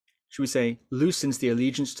 should we say, loosens the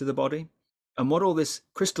allegiance to the body, and what all this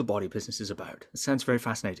crystal body business is about? It sounds very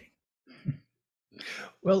fascinating.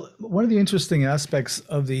 Well, one of the interesting aspects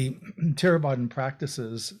of the Theravadan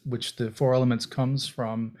practices, which the 4 elements comes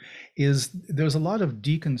from, is there's a lot of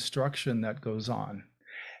deconstruction that goes on.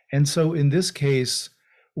 And so in this case,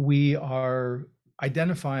 we are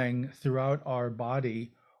identifying throughout our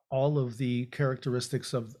body all of the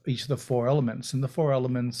characteristics of each of the 4 elements. And the 4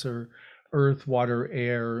 elements are earth, water,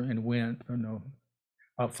 air, and wind. Oh no,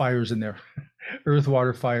 fire's in there. Earth,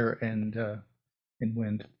 water, fire, and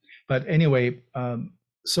wind. But anyway,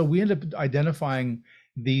 so we end up identifying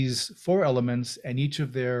these 4 elements and each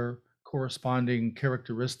of their corresponding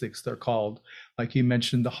characteristics, they're called. Like you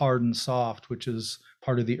mentioned, the hard and soft, which is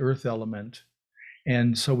part of the earth element.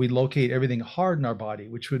 And so we locate everything hard in our body,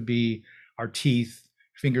 which would be our teeth,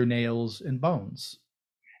 fingernails, and bones.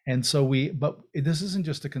 And so but this isn't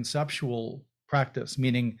just a conceptual practice,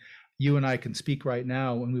 meaning you and I can speak right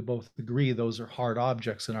now and we both agree those are hard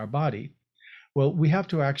objects in our body. Well, we have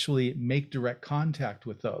to actually make direct contact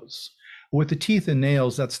with those. With the teeth and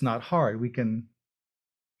nails, that's not hard. We can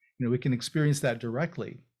experience that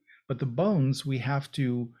directly. But the bones, we have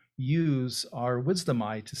to use our wisdom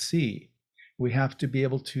eye to see. We have to be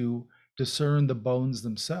able to discern the bones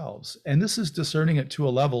themselves. And this is discerning it to a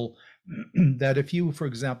level that if you, for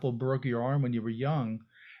example, broke your arm when you were young,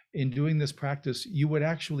 in doing this practice, you would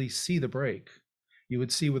actually see the break. You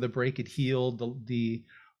would see where the break had healed, the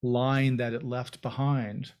line that it left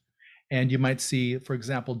behind. And you might see, for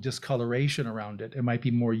example, discoloration around it. It might be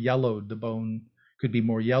more yellowed. The bone could be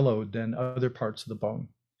more yellowed than other parts of the bone.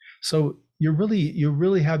 So you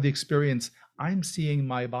really have the experience. I'm seeing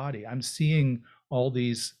my body. I'm seeing all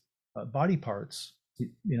these body parts,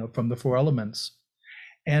 from the 4 elements.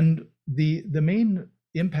 And the main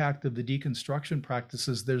impact of the deconstruction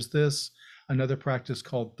practices, there's another practice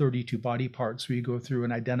called 32 body parts, where you go through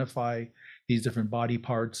and identify these different body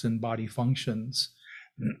parts and body functions.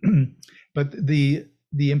 But the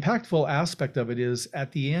impactful aspect of it is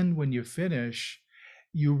at the end, when you finish,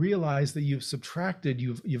 you realize that you've subtracted,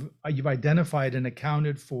 you've identified and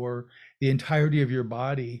accounted for the entirety of your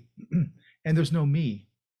body, and there's no me.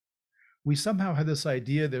 We somehow have this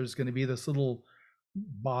idea there's going to be this little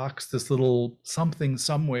box, this little something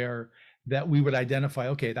somewhere that we would identify,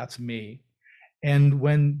 okay, that's me. And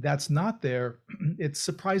when that's not there, it's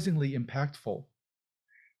surprisingly impactful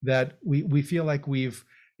that we feel like we've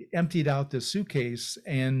emptied out the suitcase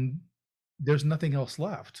and there's nothing else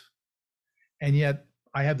left. And yet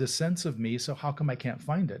I have this sense of me, so how come I can't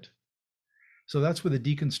find it? So that's where the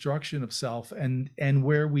deconstruction of self and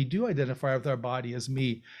where we do identify with our body as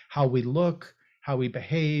me, how we look, how we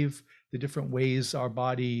behave, the different ways our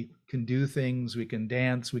body can do things. We can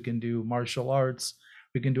dance, we can do martial arts,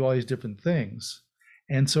 we can do all these different things.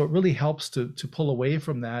 And so it really helps to pull away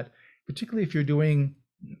from that, particularly if you're doing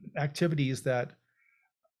activities that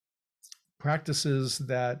practices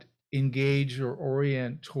that engage or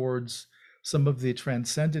orient towards some of the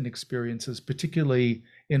transcendent experiences, particularly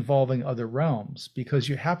involving other realms, because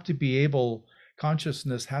you have to be able,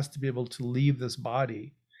 consciousness has to be able to leave this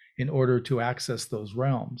body in order to access those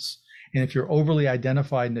realms. And if you're overly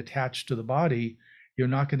identified and attached to the body, you're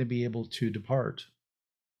not going to be able to depart.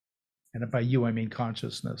 And by you, I mean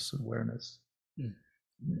consciousness, awareness.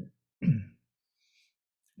 Well,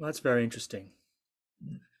 that's very interesting.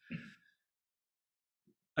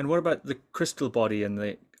 And what about the crystal body and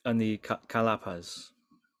the kalapas?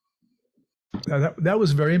 That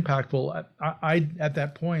was very impactful. I at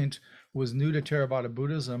that point was new to Theravada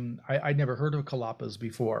Buddhism. I'd never heard of kalapas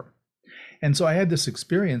before. And so I had this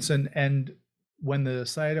experience, and when the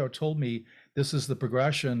Sayadaw told me this is the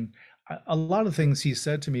progression, a lot of things he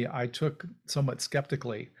said to me I took somewhat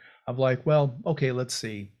skeptically, of like, well, okay, let's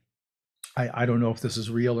see. I don't know if this is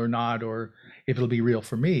real or not, or if it'll be real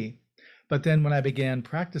for me. But then when I began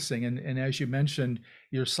practicing, and as you mentioned,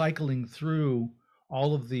 you're cycling through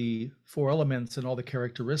all of the four elements and all the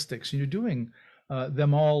characteristics, and you're doing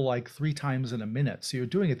them all like 3 times in a minute. So you're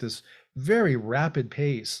doing it this very rapid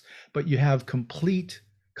pace, but you have complete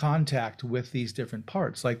contact with these different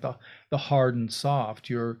parts, like the hard and soft.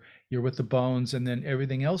 You're with the bones, and then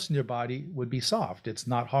everything else in your body would be soft. It's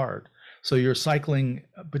not hard. So you're cycling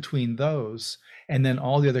between those, and then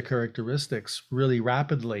all the other characteristics really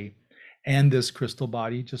rapidly. And this crystal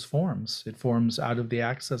body just forms. It forms out of the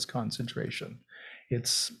access concentration.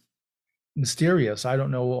 It's mysterious. I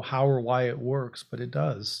don't know how or why it works, but it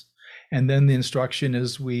does. And then the instruction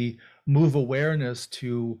is we move awareness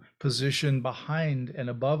to position behind and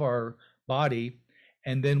above our body,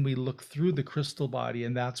 and then we look through the crystal body,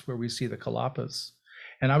 and that's where we see the kalapas.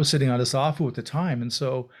 And I was sitting on a zafu at the time, and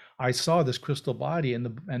so I saw this crystal body, and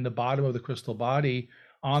the bottom of the crystal body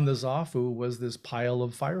on the zafu was this pile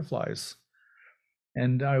of fireflies.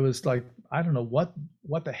 And I was like, I don't know what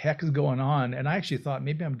the heck is going on. And I actually thought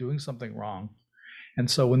maybe I'm doing something wrong. And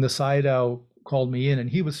so when the Sayadaw called me in, and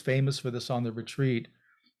he was famous for this on the retreat,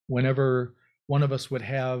 whenever one of us would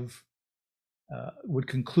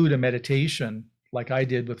conclude a meditation, like I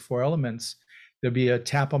did with Four Elements, there'd be a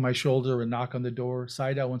tap on my shoulder, a knock on the door,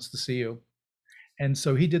 Sayadaw wants to see you. And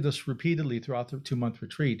so he did this repeatedly throughout the 2-month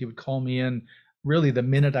retreat. He would call me in really the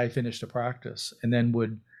minute I finished a practice, and then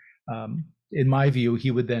would, in my view, he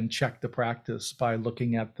would then check the practice by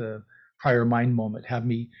looking at the prior mind moment.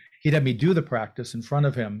 He'd have me do the practice in front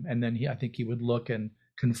of him, and then I think he would look and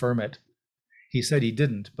confirm it. He said he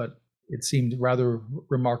didn't, but it seemed rather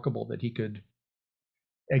remarkable that he could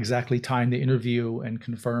exactly time the interview and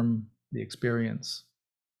confirm the experience.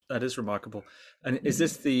 That is remarkable. And is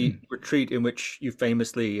this the retreat in which you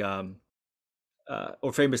famously,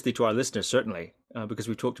 or famously to our listeners, certainly, because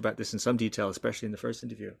we talked about this in some detail, especially in the first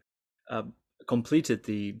interview, completed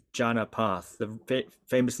the jhana path?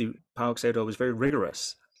 Famously, Pauk Sayadaw was very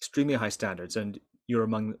rigorous, extremely high standards, and you're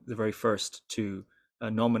among the very first to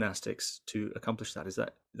non-monastics to accomplish that.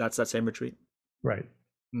 That's that same retreat? Right.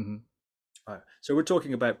 Mm-hmm. All right. So we're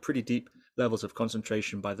talking about pretty deep levels of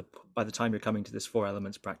concentration by the time you're coming to this Four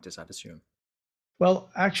Elements practice, I'd assume. Well,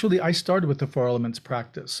 actually, I started with the Four Elements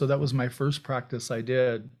practice. So that was my first practice I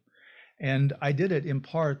did. And I did it in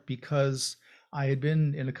part because I had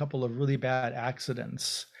been in a couple of really bad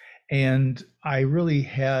accidents. And I really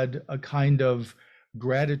had a kind of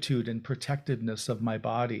gratitude and protectiveness of my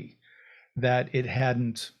body that it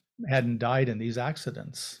hadn't died in these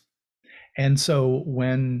accidents. And so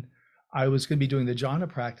when I was going to be doing the jhana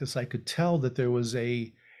practice, I could tell that there was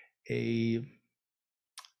a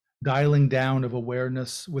dialing down of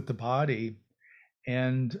awareness with the body,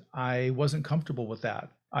 and I wasn't comfortable with that.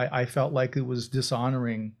 I felt like it was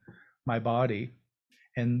dishonoring my body,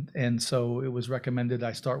 and so it was recommended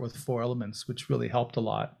I start with Four Elements, which really helped a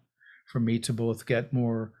lot for me to both get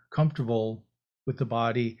more comfortable with the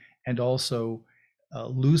body and also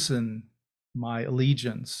loosen my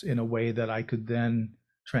allegiance in a way that I could then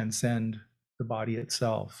transcend the body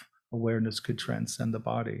itself. Awareness could transcend the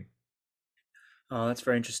body. Oh, that's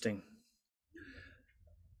very interesting.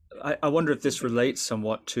 I wonder if this relates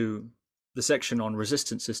somewhat to the section on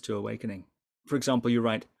resistances to awakening. For example, you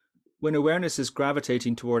write, When awareness is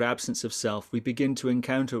gravitating toward absence of self, we begin to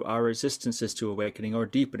encounter our resistances to awakening or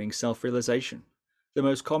deepening self-realization. The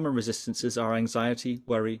most common resistances are anxiety,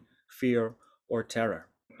 worry, fear, or terror.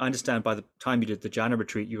 I understand by the time you did the jhana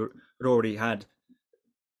retreat, you had already had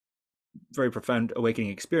very profound awakening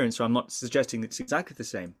experience, so I'm not suggesting it's exactly the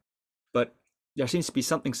same. But there seems to be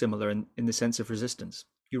something similar in the sense of resistance.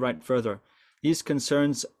 You write further, these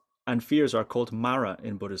concerns and fears are called Mara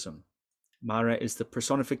in Buddhism. Mara is the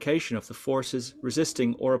personification of the forces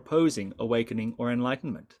resisting or opposing awakening or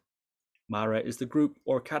enlightenment. Mara is the group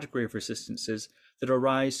or category of resistances that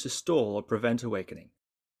arise to stall or prevent awakening.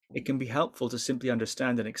 It can be helpful to simply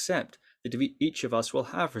understand and accept that each of us will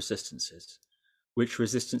have resistances. Which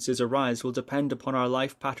resistances arise will depend upon our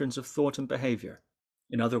life patterns of thought and behavior.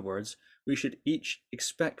 In other words, we should each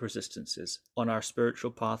expect resistances on our spiritual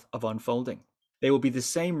path of unfolding. They will be the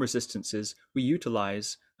same resistances we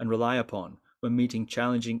utilize and rely upon when meeting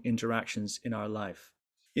challenging interactions in our life.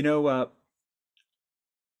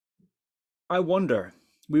 I wonder,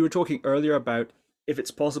 we were talking earlier about if it's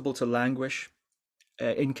possible to languish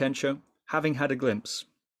in Kensho, having had a glimpse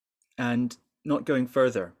and not going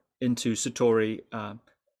further into Satori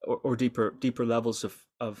or deeper levels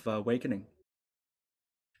of awakening.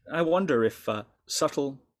 I wonder if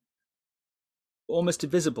subtle, almost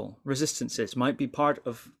invisible resistances might be part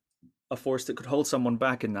of a force that could hold someone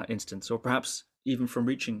back in that instance, or perhaps even from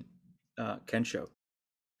reaching Kensho.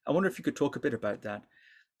 I wonder if you could talk a bit about that.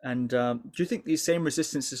 And do you think these same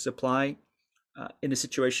resistances apply in a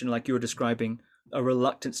situation like you were describing, a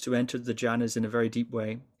reluctance to enter the jhanas in a very deep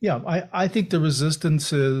way? Yeah, I think the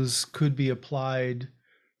resistances could be applied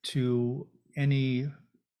to any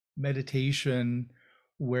meditation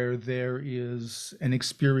where there is an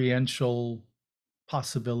experiential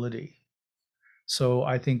possibility. So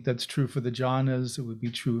I think that's true for the jhanas. It would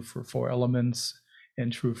be true for four elements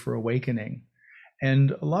and true for awakening.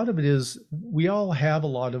 And a lot of it is, we all have a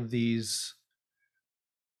lot of these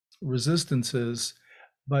resistances,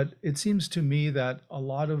 but it seems to me that a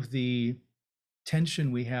lot of the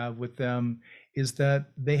tension we have with them is that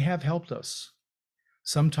they have helped us.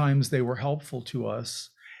 Sometimes they were helpful to us.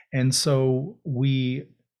 And so we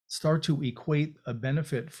start to equate a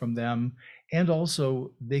benefit from them. And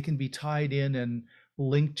also they can be tied in and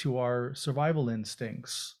linked to our survival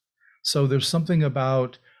instincts. So there's something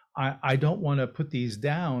about, I don't want to put these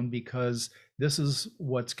down because this is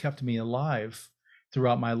what's kept me alive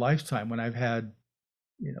throughout my lifetime when I've had,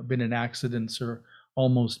 been in accidents or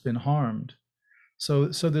almost been harmed. So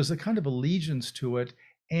there's a kind of allegiance to it.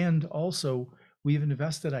 And also we've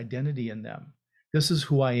invested identity in them. This is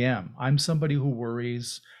who I am. I'm somebody who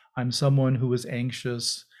worries. I'm someone who is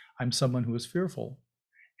anxious. I'm someone who is fearful.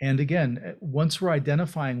 And again, once we're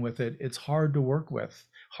identifying with it, it's harder to work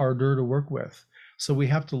with. So we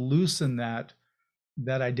have to loosen that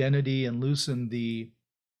identity and loosen the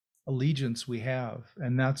allegiance we have.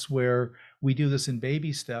 And that's where we do this in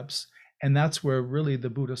baby steps. And that's where really the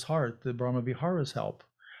Buddhist heart, the Brahma Viharas help.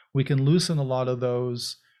 We can loosen a lot of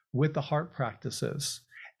those with the heart practices.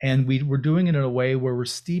 And we're doing it in a way where we're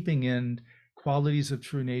steeping in qualities of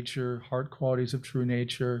true nature, heart qualities of true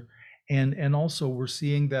nature. And also we're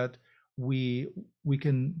seeing that we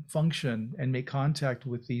can function and make contact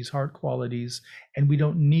with these heart qualities, and we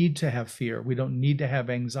don't need to have fear. We don't need to have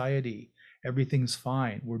anxiety. Everything's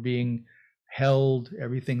fine. We're being held.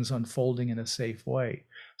 Everything's unfolding in a safe way.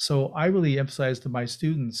 So I really emphasize to my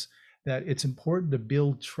students that it's important to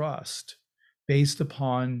build trust based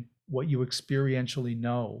upon what you experientially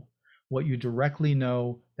know. What you directly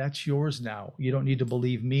know, that's yours now. You don't need to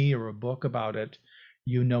believe me or a book about it.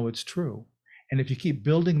 You know it's true. And if you keep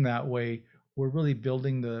building that way, we're really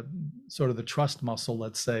building the sort of the trust muscle,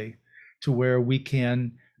 let's say, to where we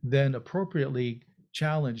can then appropriately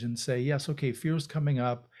challenge and say, yes, okay, fear's coming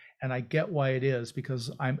up, and I get why it is,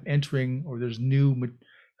 because I'm entering, or there's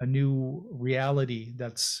a new reality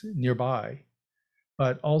that's nearby.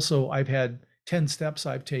 But also I've had 10 steps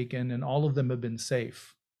I've taken, and all of them have been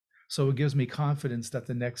safe. So it gives me confidence that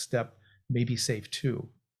the next step may be safe too.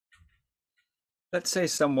 Let's say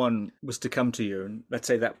someone was to come to you, and let's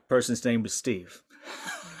say that person's name was Steve.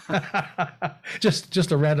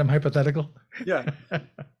 just a random hypothetical. Yeah,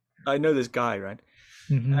 I know this guy, right?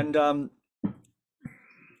 Mm-hmm. And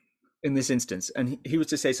in this instance, and he was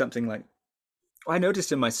to say something like, I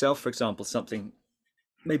noticed in myself, for example, something,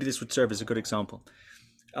 maybe this would serve as a good example,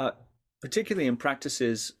 particularly in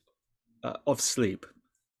practices of sleep,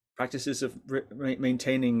 practices of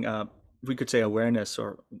maintaining, we could say, awareness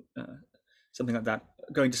or something like that,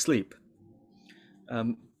 going to sleep.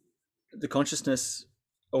 The consciousness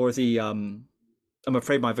or the, I'm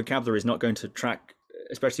afraid my vocabulary is not going to track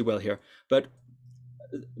especially well here. But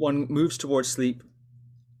one moves towards sleep,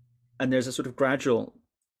 and there's a sort of gradual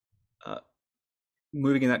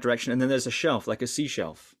moving in that direction, and then there's a shelf, like a sea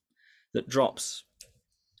shelf, that drops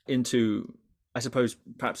into, I suppose,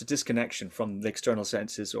 perhaps a disconnection from the external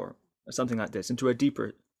senses or something like this, into a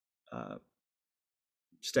deeper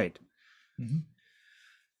state. Mm-hmm.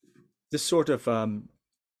 This sort of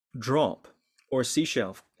drop or sea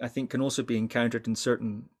shelf, I think, can also be encountered in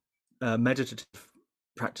certain meditative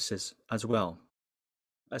practices as well.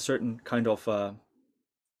 A certain kind of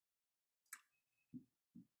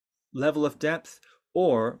level of depth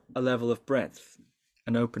or a level of breadth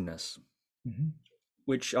and openness, mm-hmm.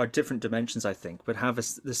 which are different dimensions, I think, but have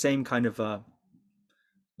the same kind of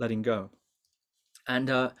letting go.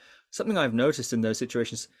 And something I've noticed in those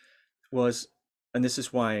situations was, and this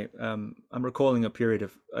is why I'm recalling a period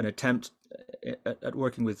of an attempt at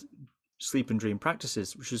working with sleep and dream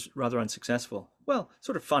practices, which was rather unsuccessful. Well,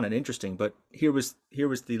 sort of fun and interesting, but here was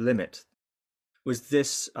the limit. Was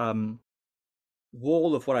this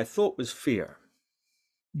wall of what I thought was fear.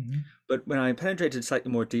 Mm-hmm. But when I penetrated slightly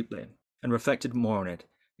more deeply and reflected more on it,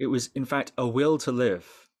 it was in fact a will to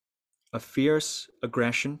live, a fierce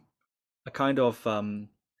aggression, a kind of an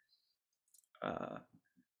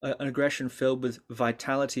aggression filled with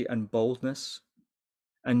vitality and boldness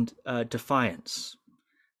and defiance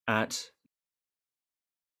at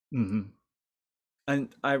mm-hmm.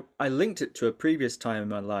 And I linked it to a previous time in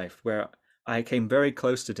my life where I came very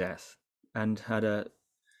close to death and had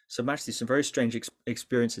some very strange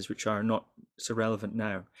experiences which are not so relevant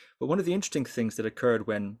now. But one of the interesting things that occurred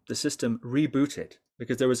when the system rebooted,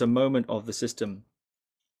 because there was a moment of the system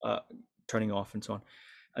turning off and so on,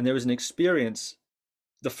 and there was an experience,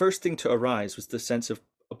 the first thing to arise was the sense of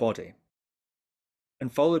a body,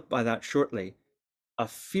 and followed by that shortly, a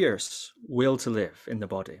fierce will to live in the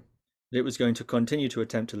body. It was going to continue to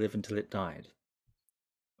attempt to live until it died.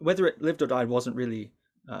 Whether it lived or died wasn't really,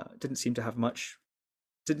 didn't seem to have much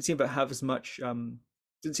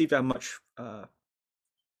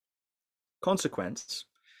consequence.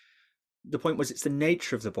 The point was, it's the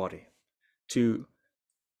nature of the body to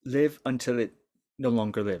live until it no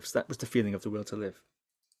longer lives. That was the feeling of the will to live.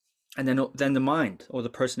 And then the mind or the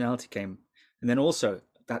personality came, and then also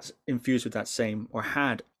that's infused with that same, or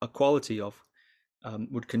had a quality of,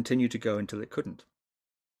 would continue to go until it couldn't.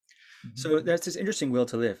 Mm-hmm. So there's this interesting will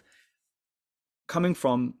to live coming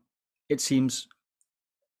from, it seems,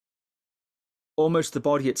 almost the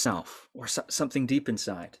body itself, or something deep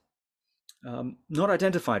inside, not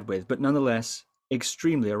identified with, but nonetheless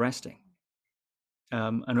extremely arresting,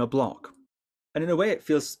 and a block. And in a way, it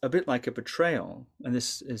feels a bit like a betrayal. And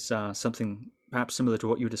this is something perhaps similar to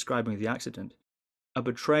what you were describing with the accident, a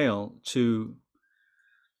betrayal to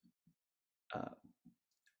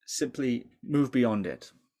simply move beyond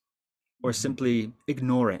it, or simply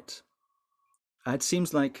ignore it. It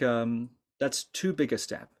seems like that's too big a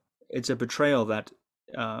step. It's a betrayal that,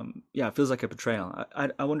 it feels like a betrayal.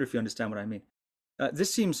 I wonder if you understand what I mean.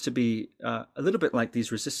 This seems to be a little bit like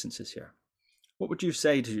these resistances here. What would you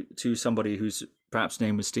say to somebody whose perhaps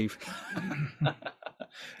name was Steve,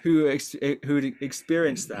 who'd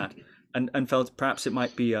experienced that and felt perhaps it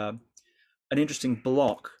might be an interesting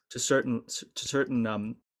block to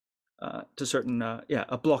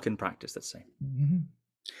a block in practice, let's say. Mm-hmm.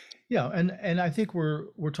 Yeah, and I think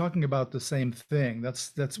we're talking about the same thing.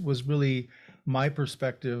 That was really my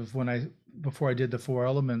perspective before I did the Four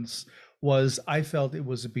Elements. Was I felt it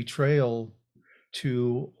was a betrayal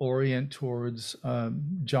to orient towards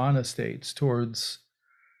jhana states, towards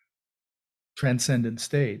transcendent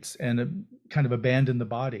states, and kind of abandon the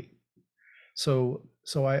body. So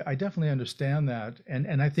I definitely understand that,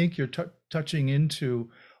 and I think you're touching into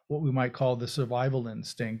what we might call the survival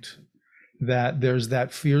instinct. That there's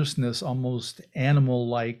that fierceness, almost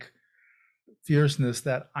animal-like fierceness,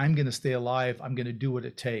 that I'm going to stay alive, I'm going to do what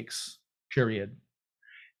it takes, period.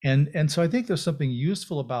 And so I think there's something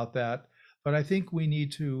useful about that, but I think we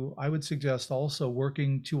need to, I would suggest also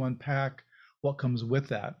working to unpack what comes with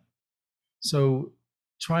that. So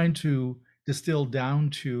trying to distill down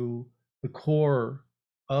to the core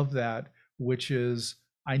of that, which is,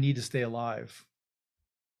 I need to stay alive.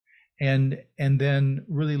 And then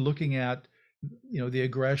really looking at, the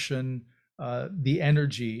aggression, the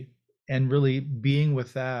energy, and really being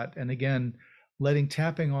with that. And again,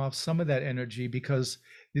 tapping off some of that energy, because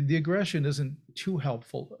the aggression isn't too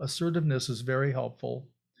helpful. Assertiveness is very helpful,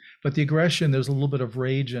 but the aggression, there's a little bit of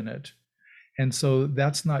rage in it. And so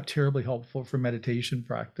that's not terribly helpful for meditation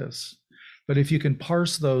practice. But if you can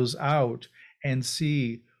parse those out and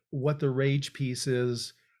see what the rage piece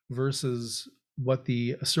is versus what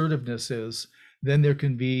the assertiveness is, then there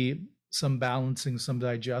can be some balancing, some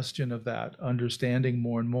digestion of that, understanding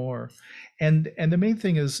more and more. And the main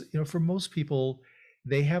thing is, for most people,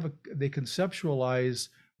 they conceptualize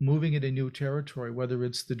moving into new territory, whether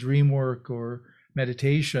it's the dream work or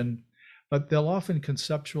meditation, but they'll often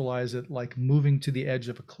conceptualize it like moving to the edge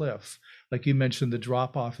of a cliff. Like you mentioned, the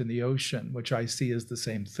drop off in the ocean, which I see as the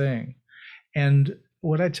same thing. And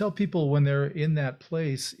what I tell people when they're in that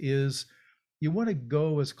place is you want to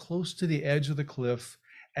go as close to the edge of the cliff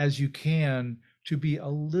as you can to be a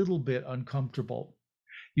little bit uncomfortable.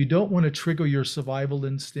 You don't want to trigger your survival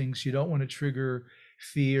instincts. You don't want to trigger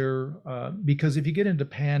fear, because if you get into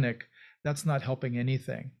panic, that's not helping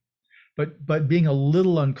anything. But being a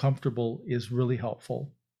little uncomfortable is really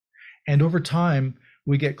helpful. And over time,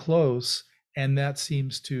 we get close, and that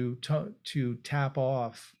seems to tap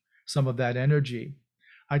off some of that energy.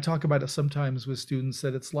 I talk about it sometimes with students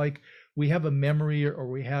that it's like we have a memory, or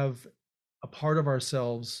we have a part of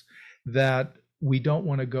ourselves that we don't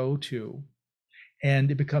want to go to,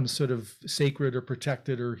 and it becomes sort of sacred or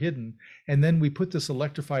protected or hidden. And then we put this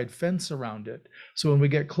electrified fence around it. So when we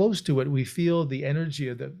get close to it, we feel the energy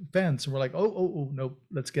of the fence, and we're like, oh, no,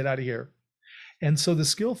 let's get out of here. And so the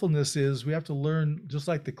skillfulness is we have to learn, just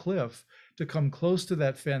like the cliff, to come close to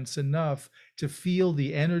that fence enough to feel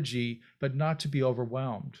the energy, but not to be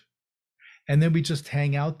overwhelmed. And then we just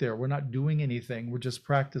hang out there. We're not doing anything. We're just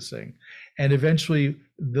practicing. And eventually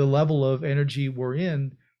the level of energy we're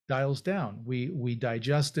in dials down. We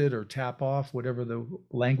digest it or tap off, whatever the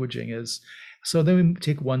languaging is. So then we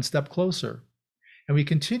take one step closer, and we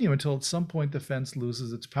continue until at some point the fence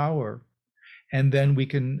loses its power. And then we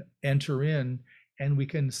can enter in, and we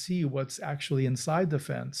can see what's actually inside the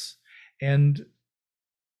fence. And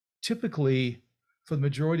typically, for the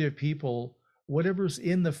majority of people, whatever's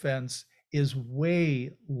in the fence is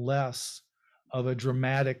way less of a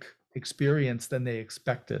dramatic experience than they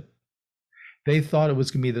expected. They thought it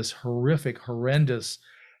was going to be this horrific, horrendous,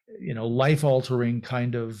 life-altering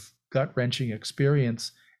kind of gut-wrenching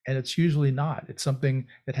experience, and it's usually not. It's something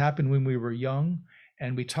that happened when we were young,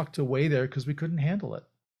 and we tucked away there because we couldn't handle it.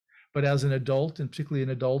 But as an adult, and particularly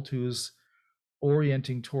an adult who's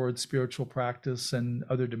orienting towards spiritual practice and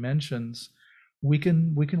other dimensions, we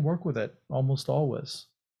can work with it almost always.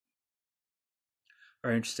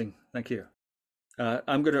 Very interesting. Thank you.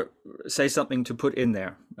 I'm going to say something to put in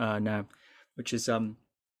there now, which is, and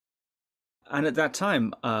at that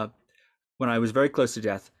time, when I was very close to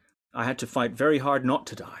death, I had to fight very hard not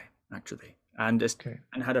to die, actually, and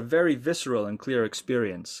had a very visceral and clear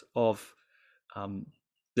experience of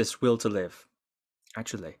this will to live,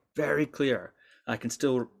 actually, very clear. I can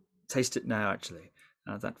still taste it now, actually,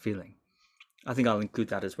 that feeling. I think I'll include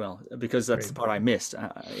that as well, because that's the part I missed.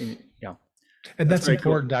 Yeah. And that's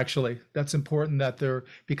important, cool. Actually, that's important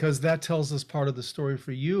because that tells us part of the story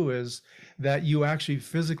for you is that you actually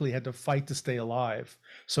physically had to fight to stay alive.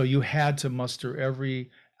 So you had to muster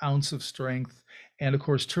every ounce of strength. And of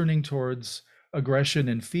course, turning towards aggression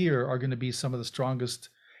and fear are going to be some of the strongest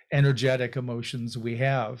energetic emotions we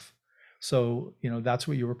have. So, that's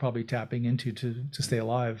what you were probably tapping into to stay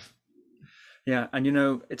alive. Yeah. And,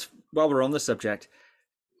 it's while we're on the subject,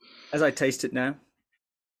 as I taste it now,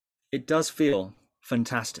 it does feel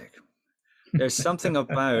fantastic. There's something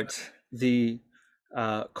about the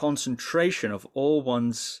concentration of all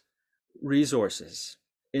one's resources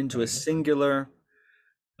into a singular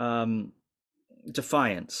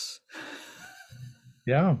defiance.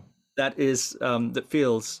 Yeah. That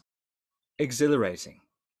feels exhilarating,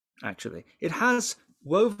 actually. It has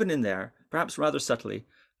woven in there, perhaps rather subtly,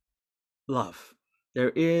 love.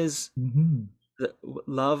 There is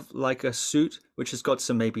love like a suit, which has got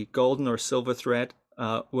some maybe golden or silver thread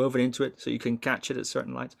woven into it, so you can catch it at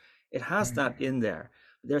certain lights. It has that in there.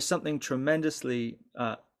 There's something tremendously,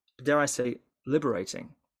 dare I say,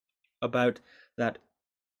 liberating about that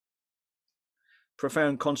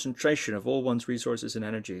profound concentration of all one's resources and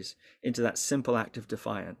energies into that simple act of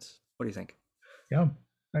defiance. What do you think? Yeah,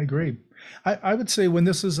 I agree. I would say when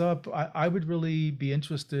this is up, I would really be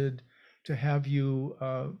interested to have you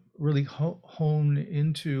really hone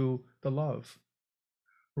into the love,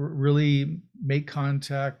 really make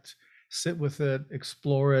contact, sit with it,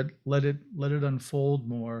 explore it, let it unfold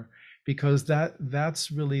more, because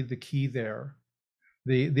that's really the key there.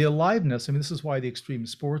 The aliveness. I mean, this is why the extreme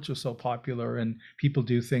sports are so popular, and people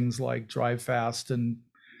do things like drive fast and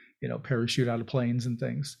parachute out of planes and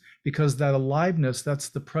things, because that aliveness, that's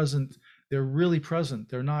the present. They're really present.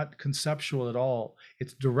 They're not conceptual at all.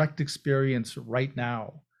 It's direct experience right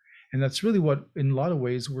now. And that's really what, in a lot of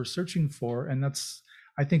ways, we're searching for. And that's,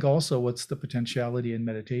 I think, also what's the potentiality in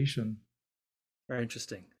meditation. Very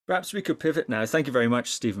interesting. Perhaps we could pivot now. Thank you very much,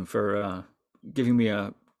 Stephen, for giving me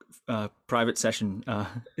a private session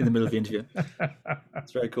in the middle of the interview.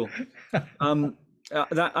 It's very cool. I'm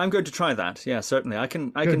going to try that. Yeah, certainly. I can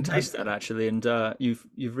Good. taste that actually, and you've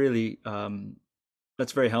really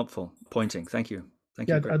that's very helpful pointing. Thank you. Thank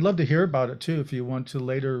Yeah, you. I'd love to hear about it too. If you want to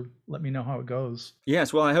later, let me know how it goes.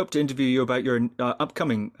 Yes, well, I hope to interview you about your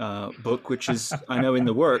upcoming book, which is I know in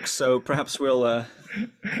the works. So perhaps We'll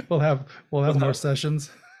have we'll more have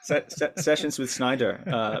sessions. sessions with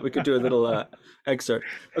Snyder. We could do a little excerpt.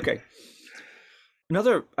 Okay.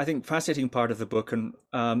 Another, I think, fascinating part of the book, and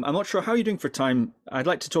I'm not sure how you're doing for time. I'd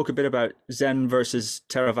like to talk a bit about Zen versus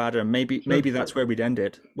Theravada. Maybe that's where we'd end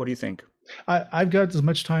it. What do you think? I've got as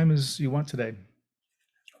much time as you want today.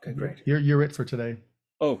 Okay, great. You're it for today.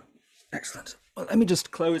 Oh, excellent. Well, let me just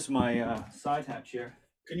close my side hatch here.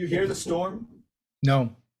 Can you hear the storm?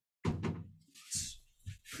 No, It's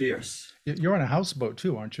fierce. you're on a houseboat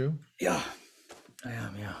too, aren't you? Yeah, I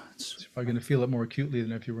am. Yeah. You're probably going to feel it more acutely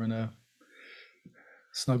than if you were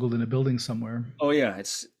snuggled in a building somewhere. Oh yeah,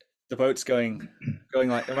 it's the boat's going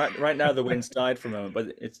like right now. The wind's died for a moment, but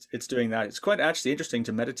it's doing that. It's quite actually interesting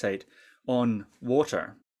to meditate on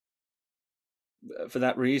water for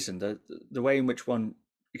that reason. The way in which one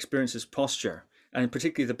experiences posture, and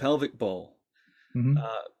particularly the pelvic bowl, Hmm.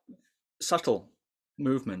 subtle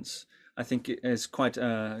movements, I think is quite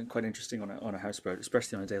interesting on a houseboat,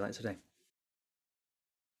 especially on a day like today.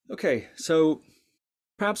 Okay, so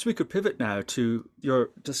perhaps we could pivot now to your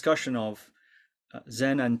discussion of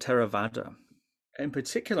Zen and Theravada. In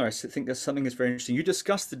particular, I think there's something that's very interesting. You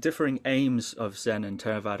discussed the differing aims of Zen and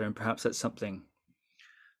Theravada, and perhaps that's something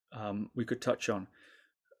we could touch on.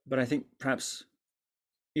 But I think perhaps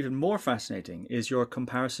even more fascinating is your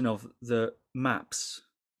comparison of the maps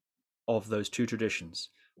of those two traditions,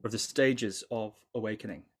 or the stages of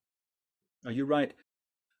awakening. Are you right?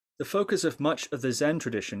 The focus of much of the Zen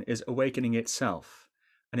tradition is awakening itself,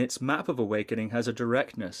 and its map of awakening has a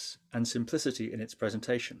directness and simplicity in its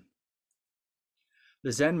presentation.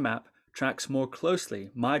 The Zen map tracks more closely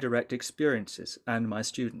my direct experiences and my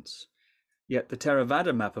students, yet the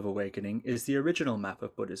Theravada map of awakening is the original map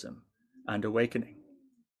of Buddhism and awakening.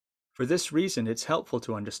 For this reason, it's helpful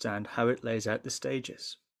to understand how it lays out the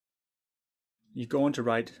stages. You go on to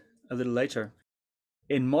write a little later,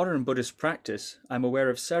 in modern Buddhist practice, I'm aware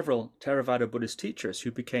of several Theravada Buddhist teachers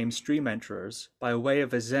who became stream enterers by way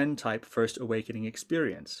of a Zen-type first awakening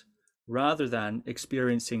experience, rather than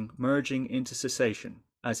experiencing merging into cessation,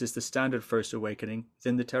 as is the standard first awakening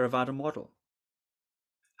within the Theravada model.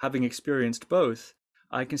 Having experienced both,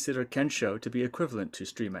 I consider Kensho to be equivalent to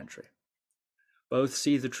stream entry. Both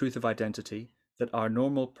see the truth of identity, that our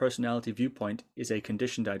normal personality viewpoint is a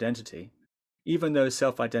conditioned identity, even though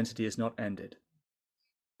self-identity is not ended.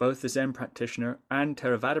 Both the Zen practitioner and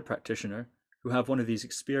Theravada practitioner who have one of these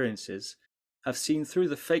experiences have seen through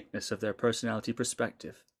the fakeness of their personality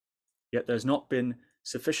perspective, yet there's not been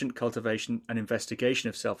sufficient cultivation and investigation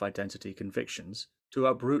of self-identity convictions to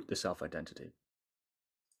uproot the self-identity.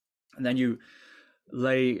 And then you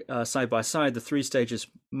lay side by side the three stages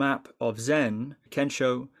map of Zen,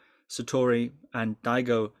 Kensho, Satori, and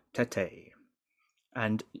Daigo Tete.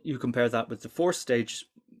 And you compare that with the fourth stage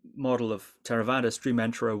model of Theravada, stream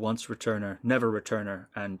enterer, once returner, never returner,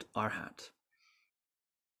 and Arhat.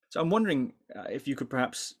 So I'm wondering if you could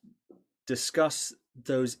perhaps discuss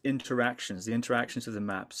those interactions, the interactions of the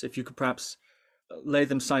maps, if you could perhaps lay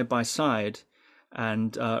them side by side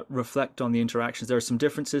and reflect on the interactions. There are some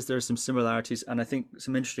differences, there are some similarities, and I think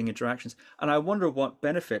some interesting interactions. And I wonder what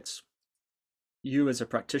benefits you as a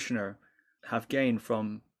practitioner have gained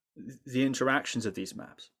from the interactions of these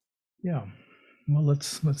maps. Yeah. Well,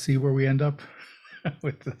 let's see where we end up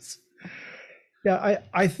with this. Yeah,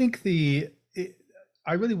 I think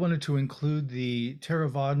I really wanted to include the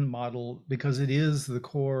Theravadan model because it is the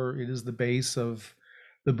core, it is the base of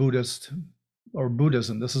the Buddhist or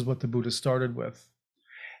Buddhism. This is what the Buddha started with.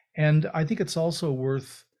 And I think it's also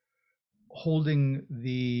worth holding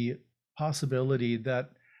the possibility that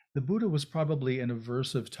the Buddha was probably an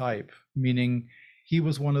aversive type, meaning he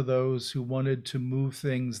was one of those who wanted to move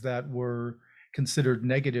things that were considered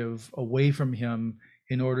negative away from him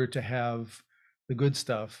in order to have the good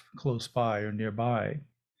stuff close by or nearby.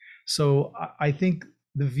 So I think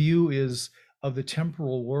the view is of the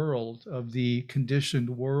temporal world, of the conditioned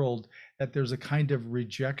world, that there's a kind of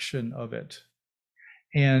rejection of it.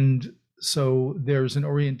 And so there's an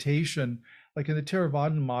orientation, like in the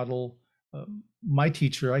Theravadan model, my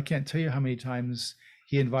teacher, I can't tell you how many times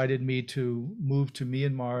he invited me to move to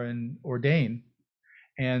Myanmar and ordain.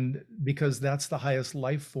 And because that's the highest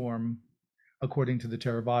life form, according to the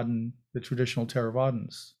Theravadan, the traditional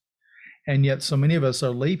Theravadans. And yet so many of us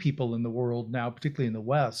are lay people in the world now, particularly in the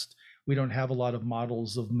West. We don't have a lot of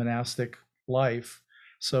models of monastic life.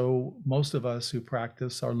 So most of us who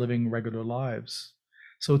practice are living regular lives.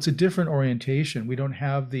 So it's a different orientation. We don't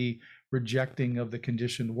have the rejecting of the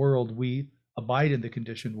conditioned world. We abide in the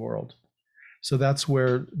conditioned world. So that's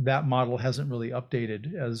where that model hasn't really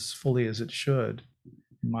updated as fully as it should,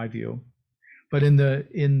 in my view. But in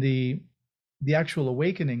the actual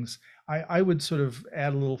awakenings, I would sort of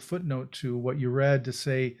add a little footnote to what you read to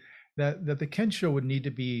say that the Kensho would need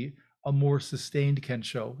to be a more sustained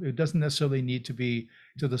Kensho. It doesn't necessarily need to be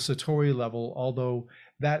to the Satori level, although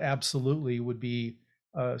that absolutely would be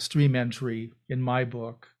a stream entry in my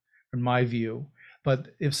book, in my view. But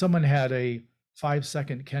if someone had a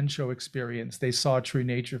 5-second Kensho experience, they saw true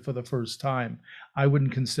nature for the first time, I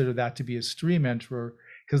wouldn't consider that to be a stream enterer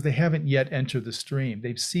because they haven't yet entered the stream.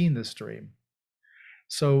 They've seen the stream.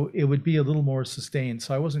 So it would be a little more sustained.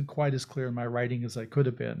 So I wasn't quite as clear in my writing as I could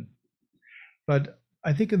have been. But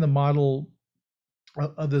I think in the model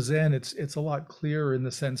of the Zen, it's a lot clearer in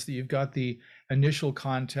the sense that you've got the initial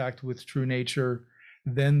contact with true nature.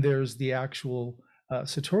 Then there's the actual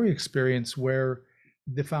Satori experience where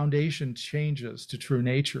the foundation changes to true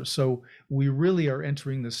nature. So we really are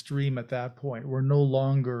entering the stream at that point. We're no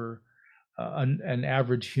longer an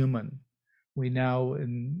average human. We now,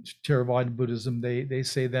 in Theravada Buddhism, they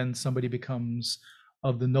say then somebody becomes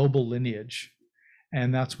of the noble lineage.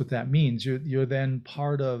 And that's what that means. You're then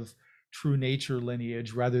part of true nature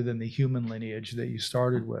lineage rather than the human lineage that you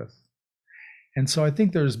started with. And so I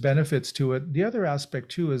think there's benefits to it. The other aspect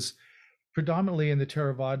too is predominantly in the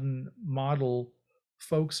Theravadan model,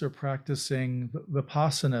 folks are practicing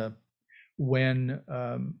Vipassana when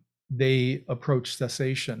they approach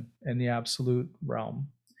cessation in the absolute realm.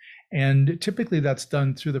 And typically that's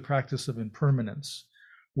done through the practice of impermanence,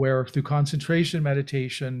 where through concentration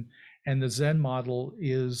meditation, and the Zen model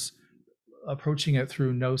is approaching it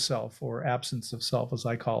through no self or absence of self, as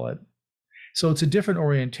I call it. So it's a different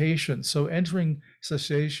orientation. So entering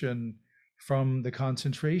cessation from the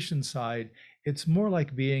concentration side, it's more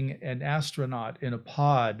like being an astronaut in a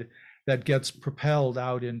pod that gets propelled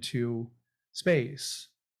out into space,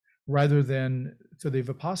 rather than for the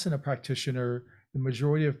Vipassana practitioner, the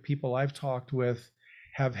majority of people I've talked with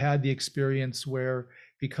have had the experience where,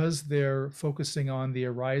 because they're focusing on the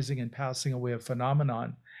arising and passing away of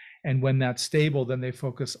phenomenon, and when that's stable, then they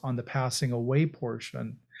focus on the passing away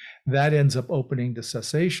portion. That ends up opening to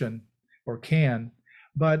cessation, or can.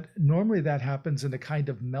 But normally that happens in a kind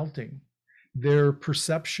of melting. Their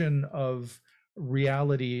perception of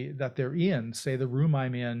reality that they're in, say the room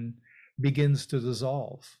I'm in, begins to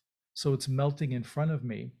dissolve. So it's melting in front of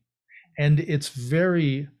me. And it's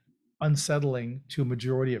very unsettling to a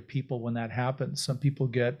majority of people when that happens. Some people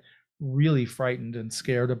get really frightened and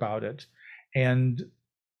scared about it. And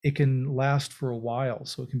it can last for a while.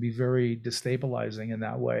 So it can be very destabilizing in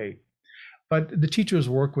that way. But the teachers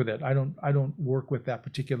work with it. I don't work with that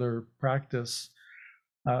particular practice.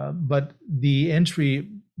 But the entry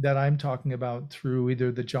that I'm talking about through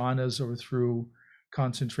either the jhanas or through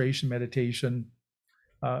concentration meditation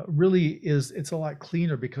really it's a lot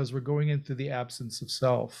cleaner, because we're going into the absence of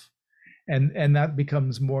self, and that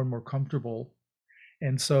becomes more and more comfortable.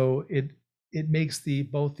 And so it makes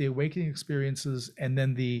both the awakening experiences and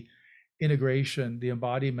then the integration, the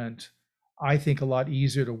embodiment, I think, a lot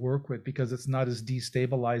easier to work with, because it's not as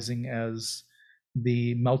destabilizing as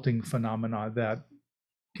the melting phenomena that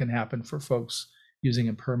can happen for folks using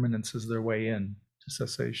impermanence as their way in to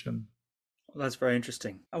cessation. Well, that's very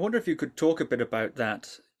interesting. I wonder if you could talk a bit about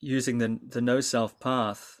that, using the no self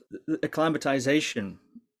path, acclimatization.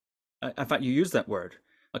 In fact, you use that word,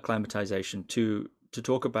 acclimatization, to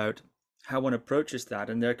talk about how one approaches that.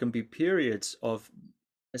 And there can be periods of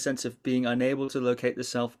a sense of being unable to locate the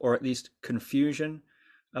self, or at least confusion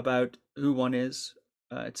about who one is,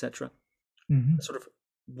 etc. Mm-hmm. Sort of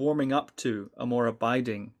warming up to a more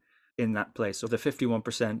abiding in that place, or the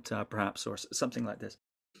 51% perhaps, or something like this.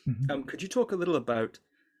 Mm-hmm. Could you talk a little about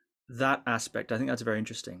that aspect? I think that's very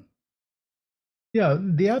interesting. Yeah,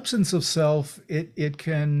 the absence of self, it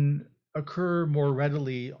can occur more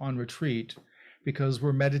readily on retreat, because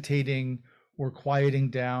we're meditating, we're quieting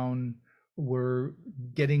down, we're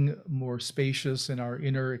getting more spacious in our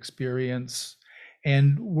inner experience,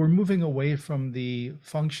 and we're moving away from the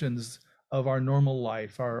functions of our normal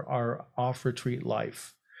life, our off retreat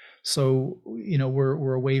life. So,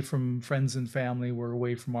 we're away from friends and family, we're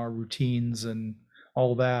away from our routines and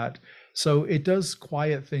all that. So it does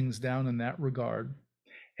quiet things down in that regard.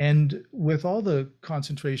 And with all the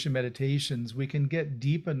concentration meditations, we can get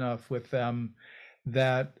deep enough with them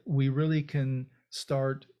that we really can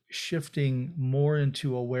start shifting more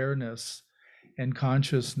into awareness and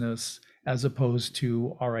consciousness as opposed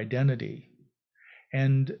to our identity.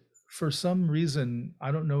 And for some reason,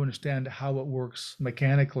 I don't know, understand how it works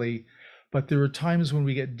mechanically, but there are times when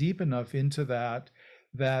we get deep enough into that,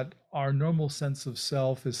 that our normal sense of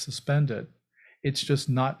self is suspended. It's just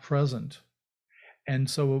not present. And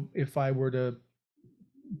so if I were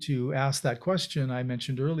to ask that question I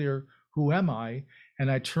mentioned earlier, who am I? And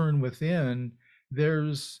I turn within,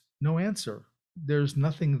 there's no answer. There's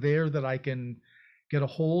nothing there that I can get a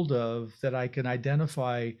hold of, that I can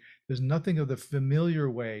identify. There's nothing of the familiar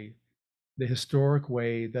way, the historic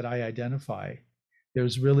way that I identify.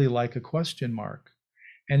 There's really like a question mark.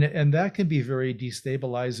 And that can be very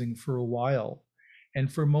destabilizing for a while. And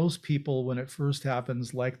for most people, when it first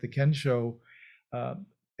happens, like the Kensho, uh,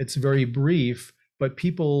 it's very brief, but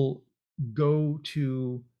people go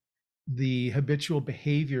to the habitual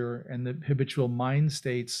behavior and the habitual mind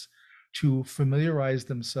states to familiarize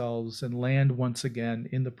themselves and land once again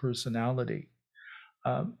in the personality.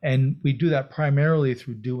 And we do that primarily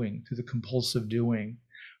through doing, through the compulsive doing.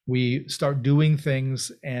 We start doing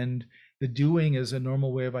things, and the doing is a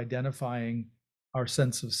normal way of identifying our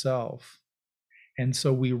sense of self. And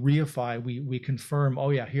so we reify, we confirm, oh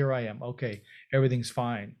yeah, here I am. Okay, everything's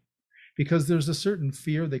fine. Because there's a certain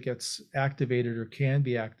fear that gets activated or can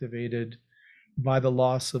be activated by the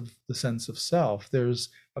loss of the sense of self. There's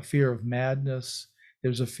a fear of madness.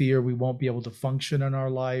 There's a fear we won't be able to function in our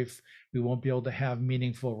life. We won't be able to have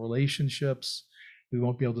meaningful relationships. We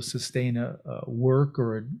won't be able to sustain a work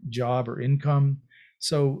or a job or income.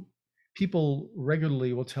 So people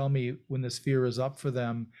regularly will tell me when this fear is up for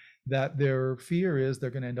them that their fear is they're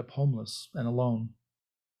going to end up homeless and alone.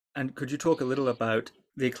 And could you talk a little about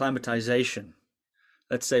the acclimatization?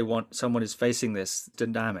 Let's say someone is facing this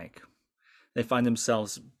dynamic. They find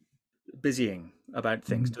themselves busying about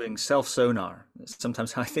things, doing self-sonar.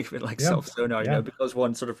 Sometimes I think of it like self-sonar, because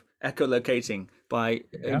one sort of echolocating by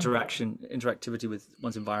interactivity with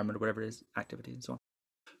one's environment or whatever it is, activity and so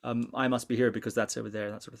on. I must be here because that's over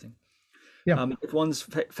there, that sort of thing. If one's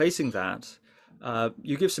facing that,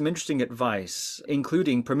 you give some interesting advice,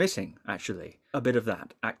 including permitting, actually, a bit of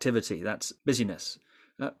that activity, that's busyness.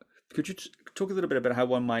 Could you talk a little bit about how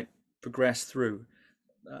one might progress through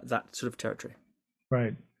that sort of territory?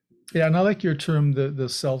 Right. Yeah, and I like your term, the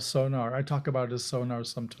self-sonar. I talk about it as sonar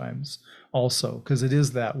sometimes also, because it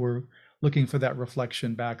is that we're looking for that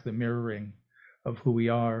reflection back, the mirroring of who we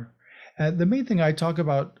are. And the main thing I talk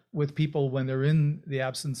about with people when they're in the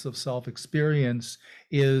absence of self-experience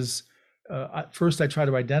is first I try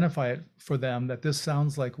to identify it for them that this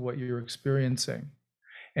sounds like what you're experiencing.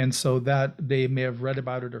 And so that they may have read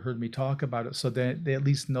about it or heard me talk about it. So they at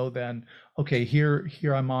least know then, okay,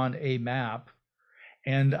 here I'm on a map.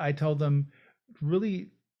 And I tell them, really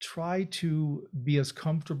try to be as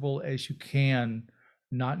comfortable as you can,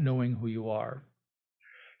 not knowing who you are.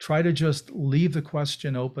 Try to just leave the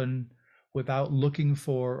question open without looking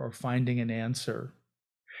for or finding an answer.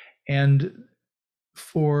 And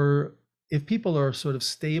if people are sort of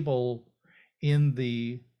stable in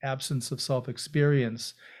the absence of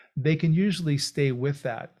self-experience, they can usually stay with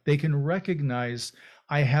that. They can recognize,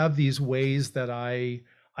 I have these ways that I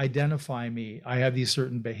identify me. I have these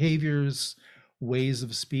certain behaviors, ways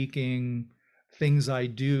of speaking, things I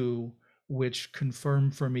do, which confirm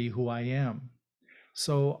for me who I am.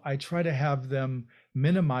 So I try to have them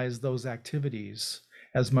minimize those activities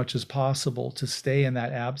as much as possible to stay in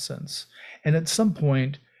that absence. And at some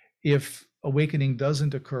point, if awakening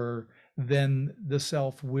doesn't occur, then the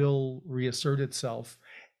self will reassert itself.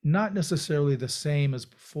 Not necessarily the same as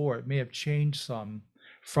before. It may have changed some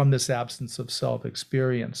from this absence of self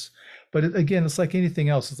experience. But again, it's like anything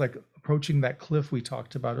else. It's like approaching that cliff we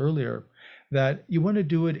talked about earlier, that you want to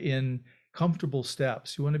do it in comfortable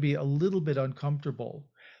steps. You want to be a little bit uncomfortable.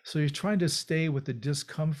 So you're trying to stay with the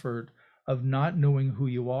discomfort of not knowing who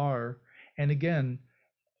you are. And again,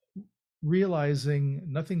 realizing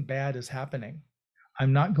nothing bad is happening.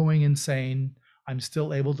 I'm not going insane. I'm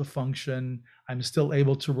still able to function. I'm still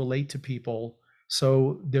able to relate to people.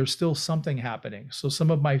 So there's still something happening. So some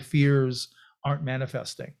of my fears aren't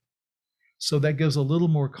manifesting. So that gives a little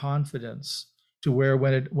more confidence to where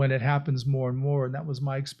when it happens more and more, and that was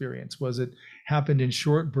my experience, was it happened in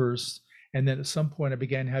short bursts. And then at some point I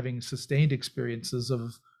began having sustained experiences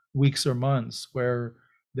of weeks or months where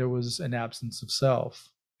there was an absence of self.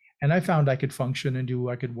 And I found I could function and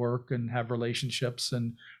I could work and have relationships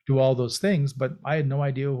and do all those things, but I had no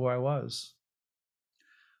idea who I was.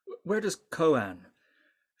 Where does koan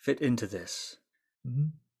fit into this? Mm-hmm.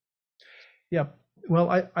 Yeah.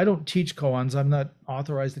 Well, I don't teach koans. I'm not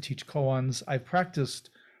authorized to teach koans. I've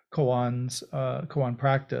practiced koan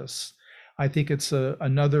practice. I think it's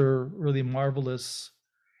another really marvelous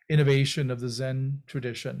innovation of the Zen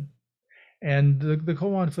tradition. And the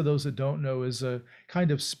koan, for those that don't know, is a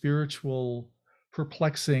kind of spiritual,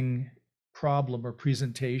 perplexing problem or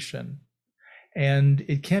presentation. And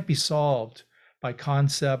it can't be solved by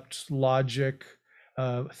concept, logic,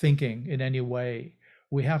 thinking in any way.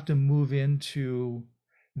 We have to move into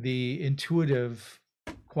the intuitive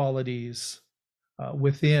qualities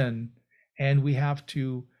within, and we have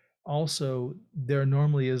to also, there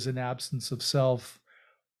normally is an absence of self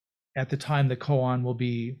at the time the koan will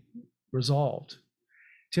be resolved.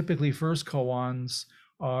 Typically, first koans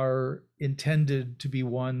are intended to be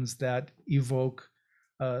ones that evoke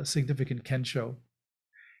significant kensho.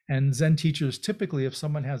 And Zen teachers typically, if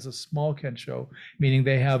someone has a small kensho, meaning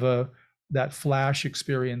they have that flash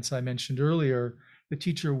experience I mentioned earlier, the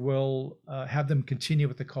teacher will have them continue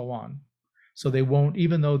with the koan. So they won't,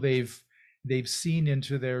 even though they've seen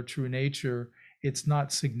into their true nature, it's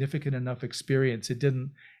not significant enough experience. It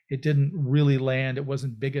didn't really land. It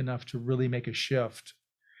wasn't big enough to really make a shift.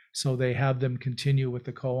 So they have them continue with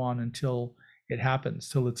the koan until it happens,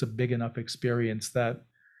 till it's a big enough experience that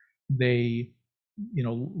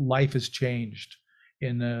life has changed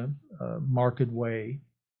in a marked way.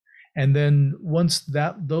 And then once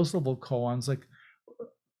those level koans, like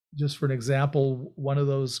just for an example, one of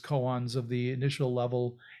those koans of the initial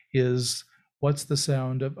level is, what's the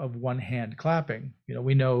sound of one hand clapping?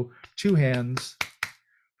 We know two hands,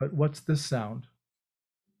 but what's this sound?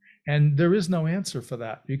 And there is no answer for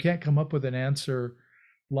that. You can't come up with an answer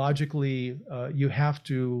logically. You have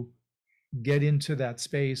to get into that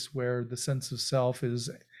space where the sense of self is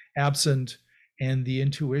absent and the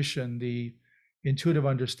intuition, the intuitive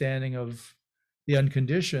understanding of the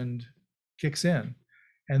unconditioned kicks in.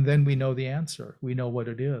 And then we know the answer. We know what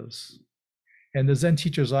it is. And the Zen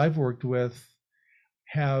teachers I've worked with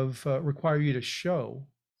have require you to show.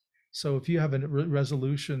 So if you have a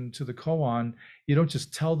resolution to the koan, you don't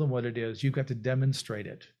just tell them what it is, you've got to demonstrate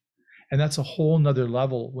it. And that's a whole nother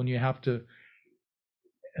level when you have to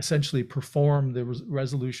essentially perform the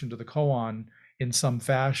resolution to the koan in some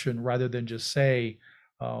fashion, rather than just say,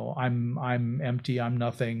 oh, I'm empty, I'm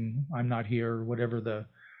nothing, I'm not here, whatever the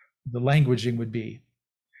languaging would be.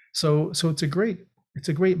 So it's a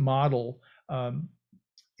great model.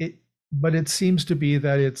 But it seems to be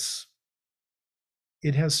that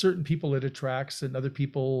it has certain people it attracts, and other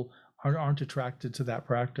people aren't attracted to that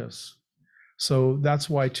practice. So that's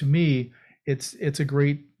why, to me, it's a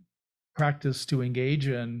great practice to engage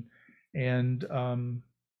in and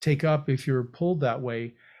take up if you're pulled that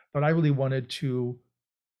way. But I really wanted to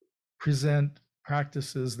present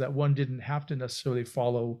practices that one didn't have to necessarily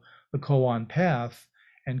follow the koan path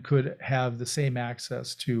and could have the same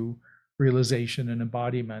access to realization and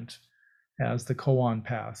embodiment as the koan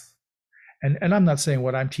path. And I'm not saying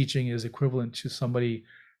what I'm teaching is equivalent to somebody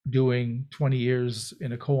doing 20 years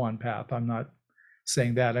in a koan path. I'm not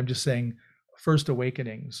saying that. I'm just saying first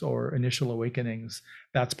awakenings or initial awakenings,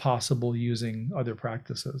 that's possible using other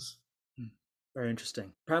practices. Very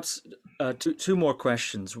interesting. Perhaps two more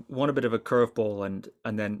questions. One a bit of a curveball,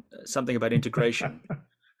 and then something about integration.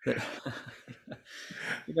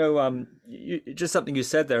 Just something you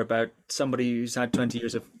said there about somebody who's had 20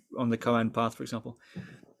 years on the koan path, for example.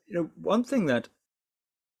 One thing that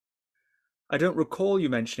I don't recall you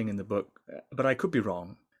mentioning in the book, but I could be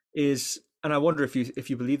wrong, is, and I wonder if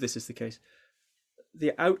you believe this is the case,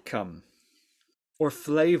 the outcome or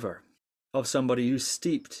flavor of somebody who's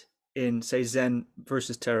steeped in, say, Zen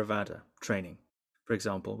versus Theravada training, for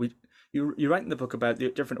example. You write in the book about the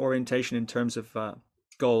different orientation in terms of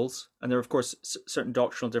goals, and there are, of course, certain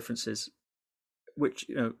doctrinal differences, which,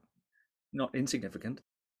 not insignificant.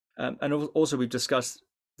 And also we've discussed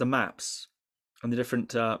the maps and the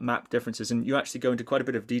different map differences, and you actually go into quite a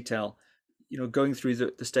bit of detail, going through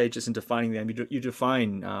the stages and defining them. You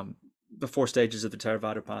define the 4 stages of the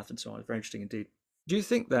Theravada path and so on. It's very interesting indeed. Do you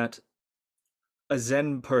think that a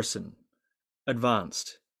Zen person,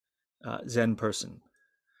 advanced Zen person,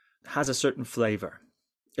 has a certain flavor?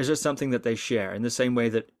 Is there something that they share in the same way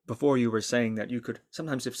that before you were saying that you could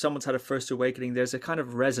sometimes, if someone's had a first awakening, there's a kind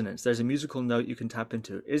of resonance, there's a musical note you can tap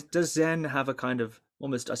into. Does Zen have a kind of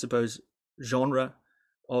almost, I suppose, genre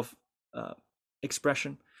of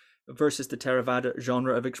expression versus the Theravada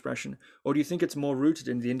genre of expression? Or do you think it's more rooted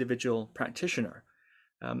in the individual practitioner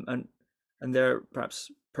and their perhaps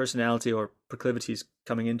personality or proclivities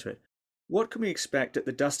coming into it? What can we expect at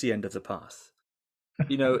the dusty end of the path?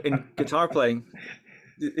 In guitar playing,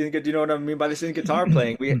 do you know what I mean by this? In guitar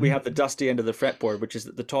playing, we have the dusty end of the fretboard, which is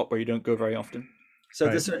at the top where you don't go very often. So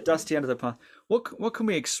Right. this sort of dusty end of the path. What can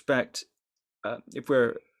we expect if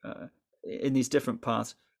we're in these different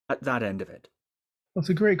paths at that end of it? Well, it's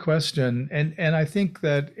a great question. And I think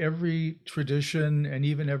that every tradition and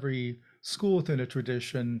even every school within a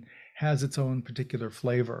tradition has its own particular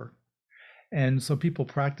flavor. And so people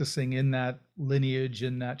practicing in that lineage,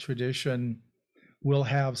 in that tradition, will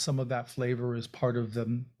have some of that flavor as part of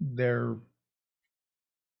them, their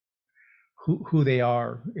who they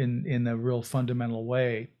are in a real fundamental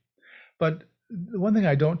way. But the one thing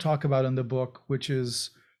I don't talk about in the book, which is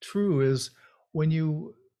true, is when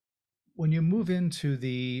you when you move into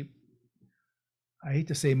the, I hate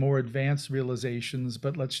to say more advanced realizations,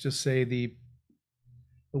 but let's just say the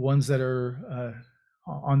ones that are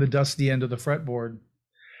on the dusty end of the fretboard.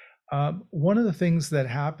 One of the things that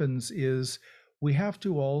happens is we have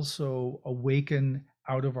to also awaken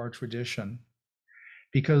out of our tradition,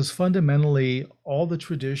 because fundamentally all the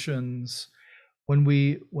traditions, when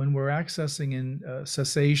we're accessing in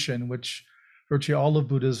cessation, which virtually all of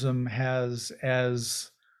Buddhism has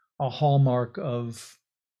as a hallmark of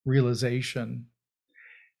realization,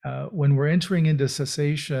 when we're entering into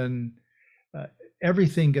cessation, uh,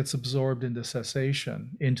 everything gets absorbed into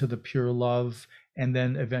cessation, into the pure love, and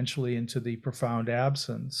then eventually into the profound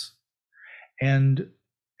absence. And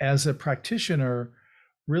as a practitioner,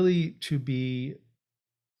 really to be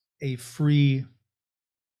a free,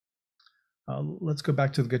 let's go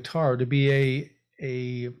back to the guitar, to be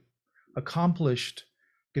a accomplished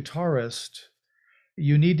guitarist,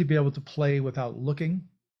 you need to be able to play without looking.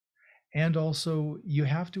 And also, you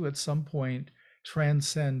have to at some point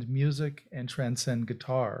transcend music and transcend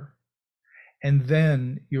guitar. And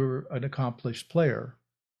then you're an accomplished player.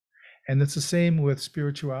 And it's the same with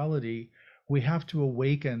spirituality. We have to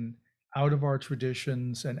awaken out of our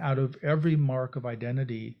traditions and out of every mark of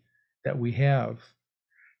identity that we have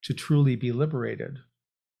to truly be liberated.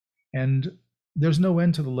 And there's no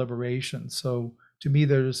end to the liberation. So to me,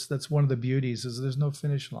 that's one of the beauties, is there's no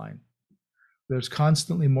finish line. There's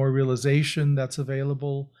constantly more realization that's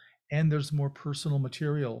available, and there's more personal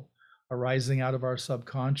material arising out of our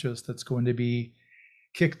subconscious that's going to be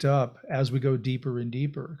kicked up as we go deeper and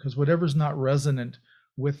deeper, because whatever's not resonant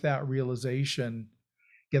with that realization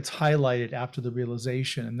gets highlighted after the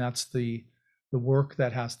realization, and that's the work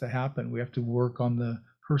that has to happen. We have to work on the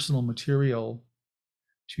personal material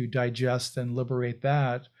to digest and liberate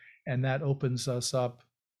that, and that opens us up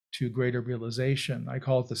to greater realization. I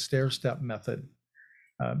call it the stair step method.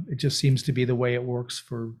 It just seems to be the way it works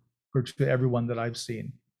for everyone that I've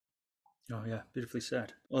seen. Oh yeah, beautifully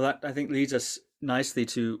said. Well, that I think leads us nicely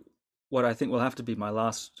to what I think will have to be my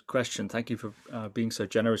last question. Thank you for being so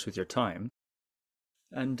generous with your time.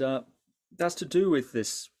 And that's to do with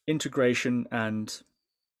this integration and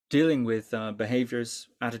dealing with behaviors,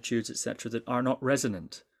 attitudes, etc., that are not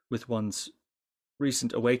resonant with one's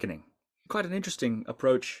recent awakening. Quite an interesting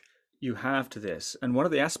approach you have to this. And one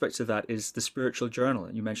of the aspects of that is the spiritual journal.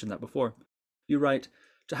 And you mentioned that before. You write,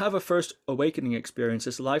 to have a first awakening experience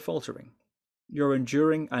is life altering. Your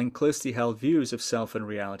enduring and closely held views of self and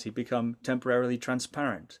reality become temporarily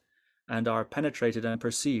transparent and are penetrated and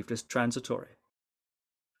perceived as transitory.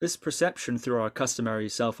 This perception through our customary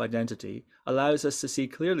self-identity allows us to see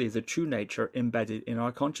clearly the true nature embedded in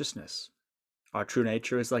our consciousness. Our true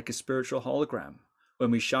nature is like a spiritual hologram. When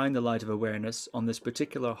we shine the light of awareness on this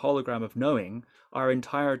particular hologram of knowing, our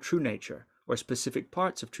entire true nature, or specific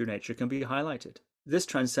parts of true nature, can be highlighted. This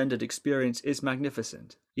transcendent experience is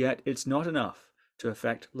magnificent, yet it's not enough to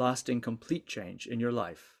effect lasting complete change in your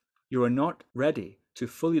life. You are not ready to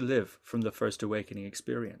fully live from the first awakening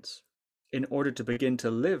experience. In order to begin to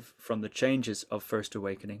live from the changes of first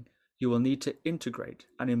awakening, you will need to integrate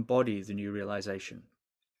and embody the new realization,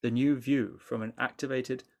 the new view from an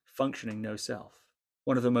activated, functioning no-self.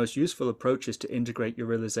 One of the most useful approaches to integrate your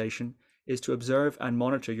realization is to observe and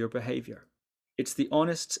monitor your behavior. It's the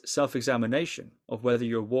honest self-examination of whether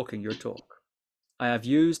you're walking your talk. I have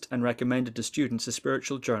used and recommended to students a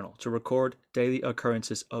spiritual journal to record daily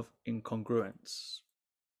occurrences of incongruence.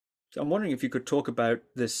 So I'm wondering if you could talk about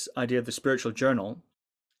this idea of the spiritual journal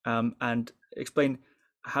and explain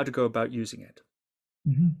how to go about using it.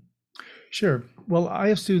 Mm-hmm. Sure. Well, I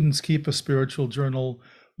have students keep a spiritual journal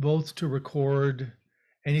both to record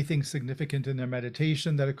anything significant in their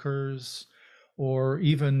meditation that occurs, or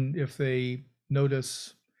even if they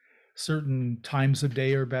notice certain times of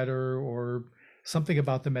day are better or something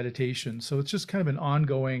about the meditation. So it's just kind of an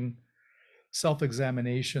ongoing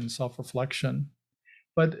self-examination, self-reflection.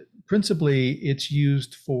 But principally, it's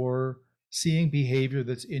used for seeing behavior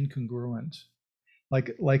that's incongruent.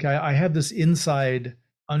 Like I have this inside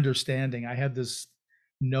understanding. I have this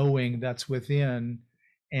knowing that's within,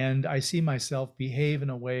 and I see myself behave in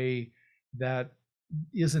a way that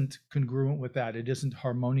isn't congruent with that. It isn't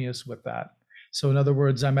harmonious with that. So, in other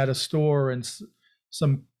words, I'm at a store and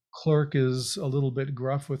some clerk is a little bit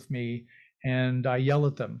gruff with me, and I yell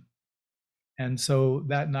at them. And so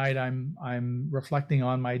that night, I'm reflecting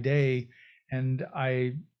on my day, and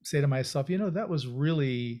I say to myself, that was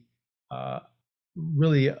uh,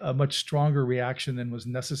 really a much stronger reaction than was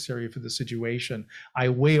necessary for the situation. I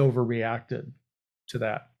way overreacted to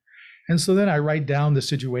that. And so then I write down the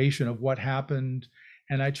situation of what happened,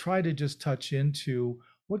 and I try to just touch into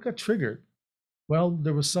what got triggered. Well,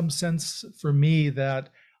 there was some sense for me that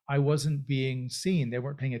I wasn't being seen. They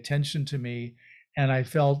weren't paying attention to me, and I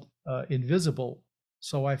felt invisible.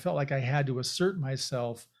 So I felt like I had to assert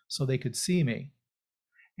myself so they could see me.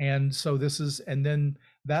 And so and then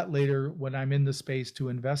that later, when I'm in the space to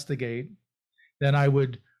investigate, then I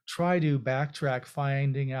would try to backtrack,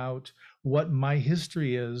 finding out what my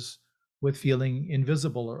history is with feeling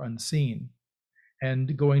invisible or unseen,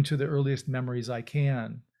 and going to the earliest memories I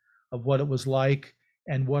can of what it was like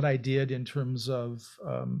and what I did in terms of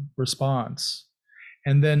response.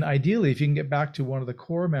 And then ideally, if you can get back to one of the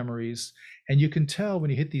core memories, and you can tell when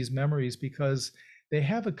you hit these memories because they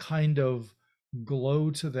have a kind of glow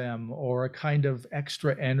to them or a kind of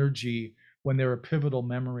extra energy when they're a pivotal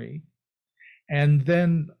memory. And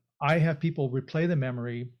then I have people replay the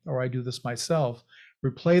memory, or I do this myself,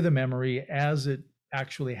 replay the memory as it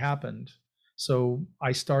actually happened. So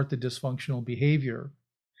I start the dysfunctional behavior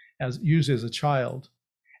as usually as a child.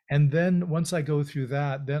 And then once I go through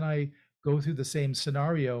that, then I go through the same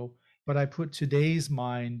scenario, but I put today's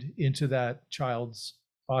mind into that child's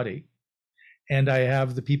body. And I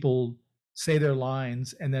have the people say their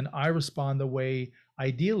lines, and then I respond the way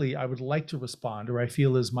ideally I would like to respond, or I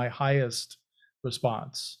feel is my highest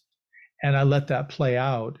response. And I let that play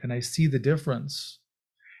out, and I see the difference.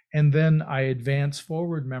 And then I advance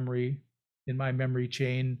forward memory in my memory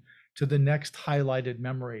chain to the next highlighted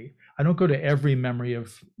memory. I don't go to every memory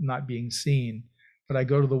of not being seen, but I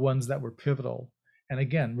go to the ones that were pivotal. And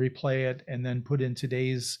again, replay it and then put in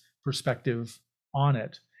today's perspective on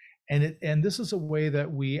it. And this is a way that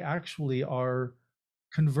we actually are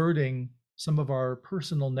converting some of our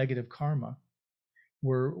personal negative karma.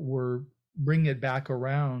 We're bringing it back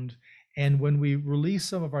around. And when we release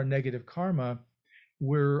some of our negative karma,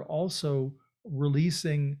 we're also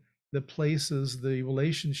releasing the places, the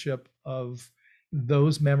relationship of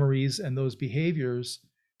those memories and those behaviors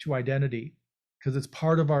to identity, because it's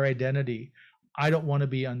part of our identity. I don't want to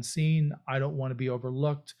be unseen. I don't want to be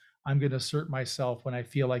overlooked. I'm going to assert myself when I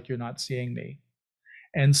feel like you're not seeing me.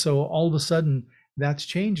 And so all of a sudden, that's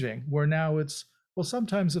changing, where now it's, well,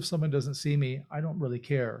 sometimes if someone doesn't see me, I don't really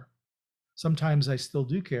care. Sometimes I still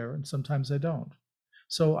do care, and sometimes I don't.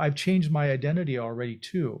 So I've changed my identity already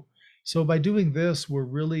too. So by doing this, we're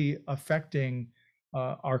really affecting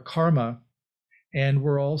our karma, and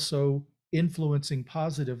we're also influencing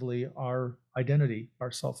positively our identity,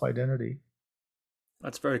 our self-identity.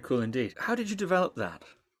 That's very cool indeed. How did you develop that?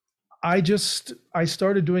 I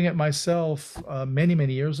started doing it myself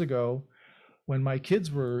many years ago when my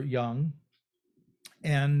kids were young,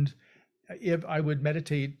 and if I would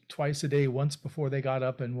meditate twice a day, once before they got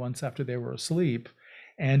up and once after they were asleep.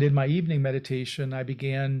 And in my evening meditation, I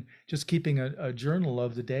began just keeping a journal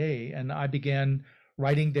of the day, and I began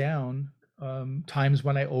writing down times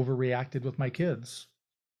when I overreacted with my kids,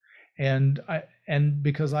 and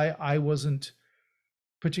because I wasn't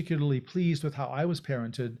particularly pleased with how I was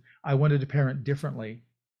parented, I wanted to parent differently.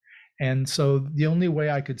 And so the only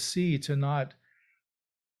way I could see to not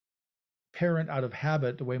parent out of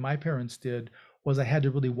habit the way my parents did was I had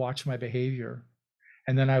to really watch my behavior.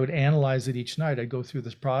 And then I would analyze it each night. I'd go through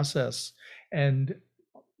this process. And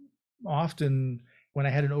often when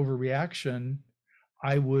I had an overreaction,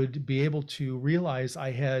 I would be able to realize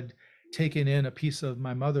I had taken in a piece of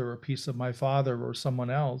my mother or a piece of my father or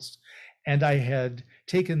someone else. And I had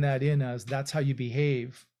taken that in as that's how you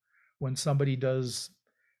behave when somebody does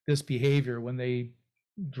this behavior, when they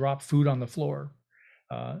drop food on the floor.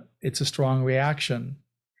 It's a strong reaction.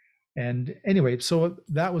 And anyway, so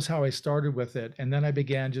that was how I started with it. And then I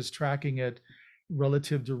began just tracking it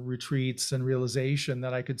relative to retreats and realization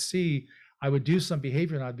that I could see I would do some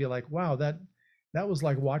behavior and I'd be like, wow, that was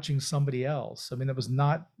like watching somebody else. I mean, that was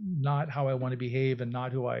not how I want to behave and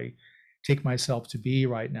not who I take myself to be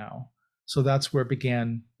right now. So that's where it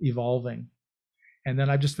began evolving. And then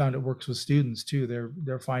I just found it works with students too.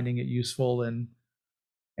 They're finding it useful, and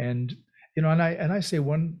and I say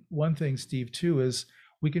one thing, Steve, too, is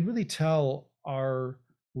we can really tell our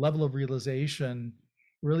level of realization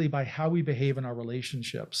really by how we behave in our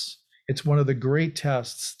relationships. It's one of the great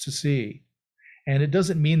tests to see. And it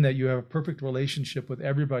doesn't mean that you have a perfect relationship with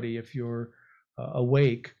everybody if you're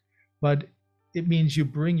awake, but it means you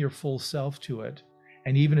bring your full self to it.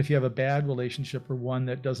 And even if you have a bad relationship or one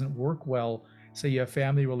that doesn't work well, say you have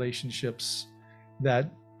family relationships that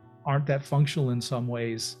aren't that functional in some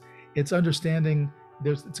ways, it's understanding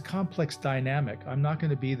it's a complex dynamic. I'm not going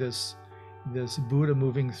to be this Buddha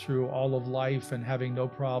moving through all of life and having no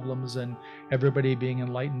problems and everybody being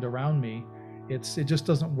enlightened around me. It just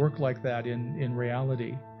doesn't work like that in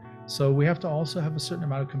reality. So we have to also have a certain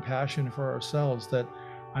amount of compassion for ourselves, that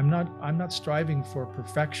I'm not striving for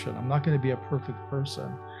perfection. I'm not going to be a perfect person.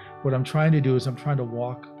 What I'm trying to do is I'm trying to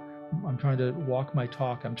walk my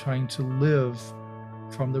talk. I'm trying to live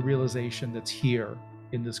from the realization that's here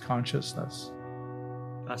in this consciousness.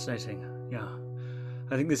 Fascinating. Yeah.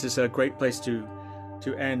 I think this is a great place to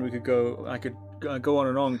end. I could go on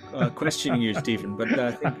and on questioning you, Stephen, but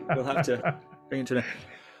I think we'll have to bring it to an end.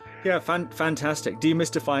 Yeah, fantastic.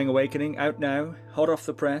 Demystifying Awakening, out now, hot off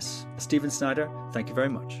the press. Stephen Snyder, thank you very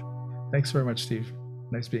much. Thanks very much, Steve.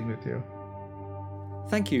 Nice being with you.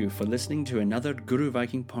 Thank you for listening to another Guru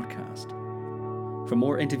Viking podcast. For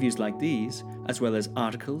more interviews like these, as well as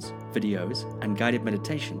articles, videos, and guided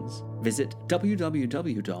meditations, visit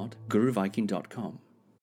www.guruviking.com.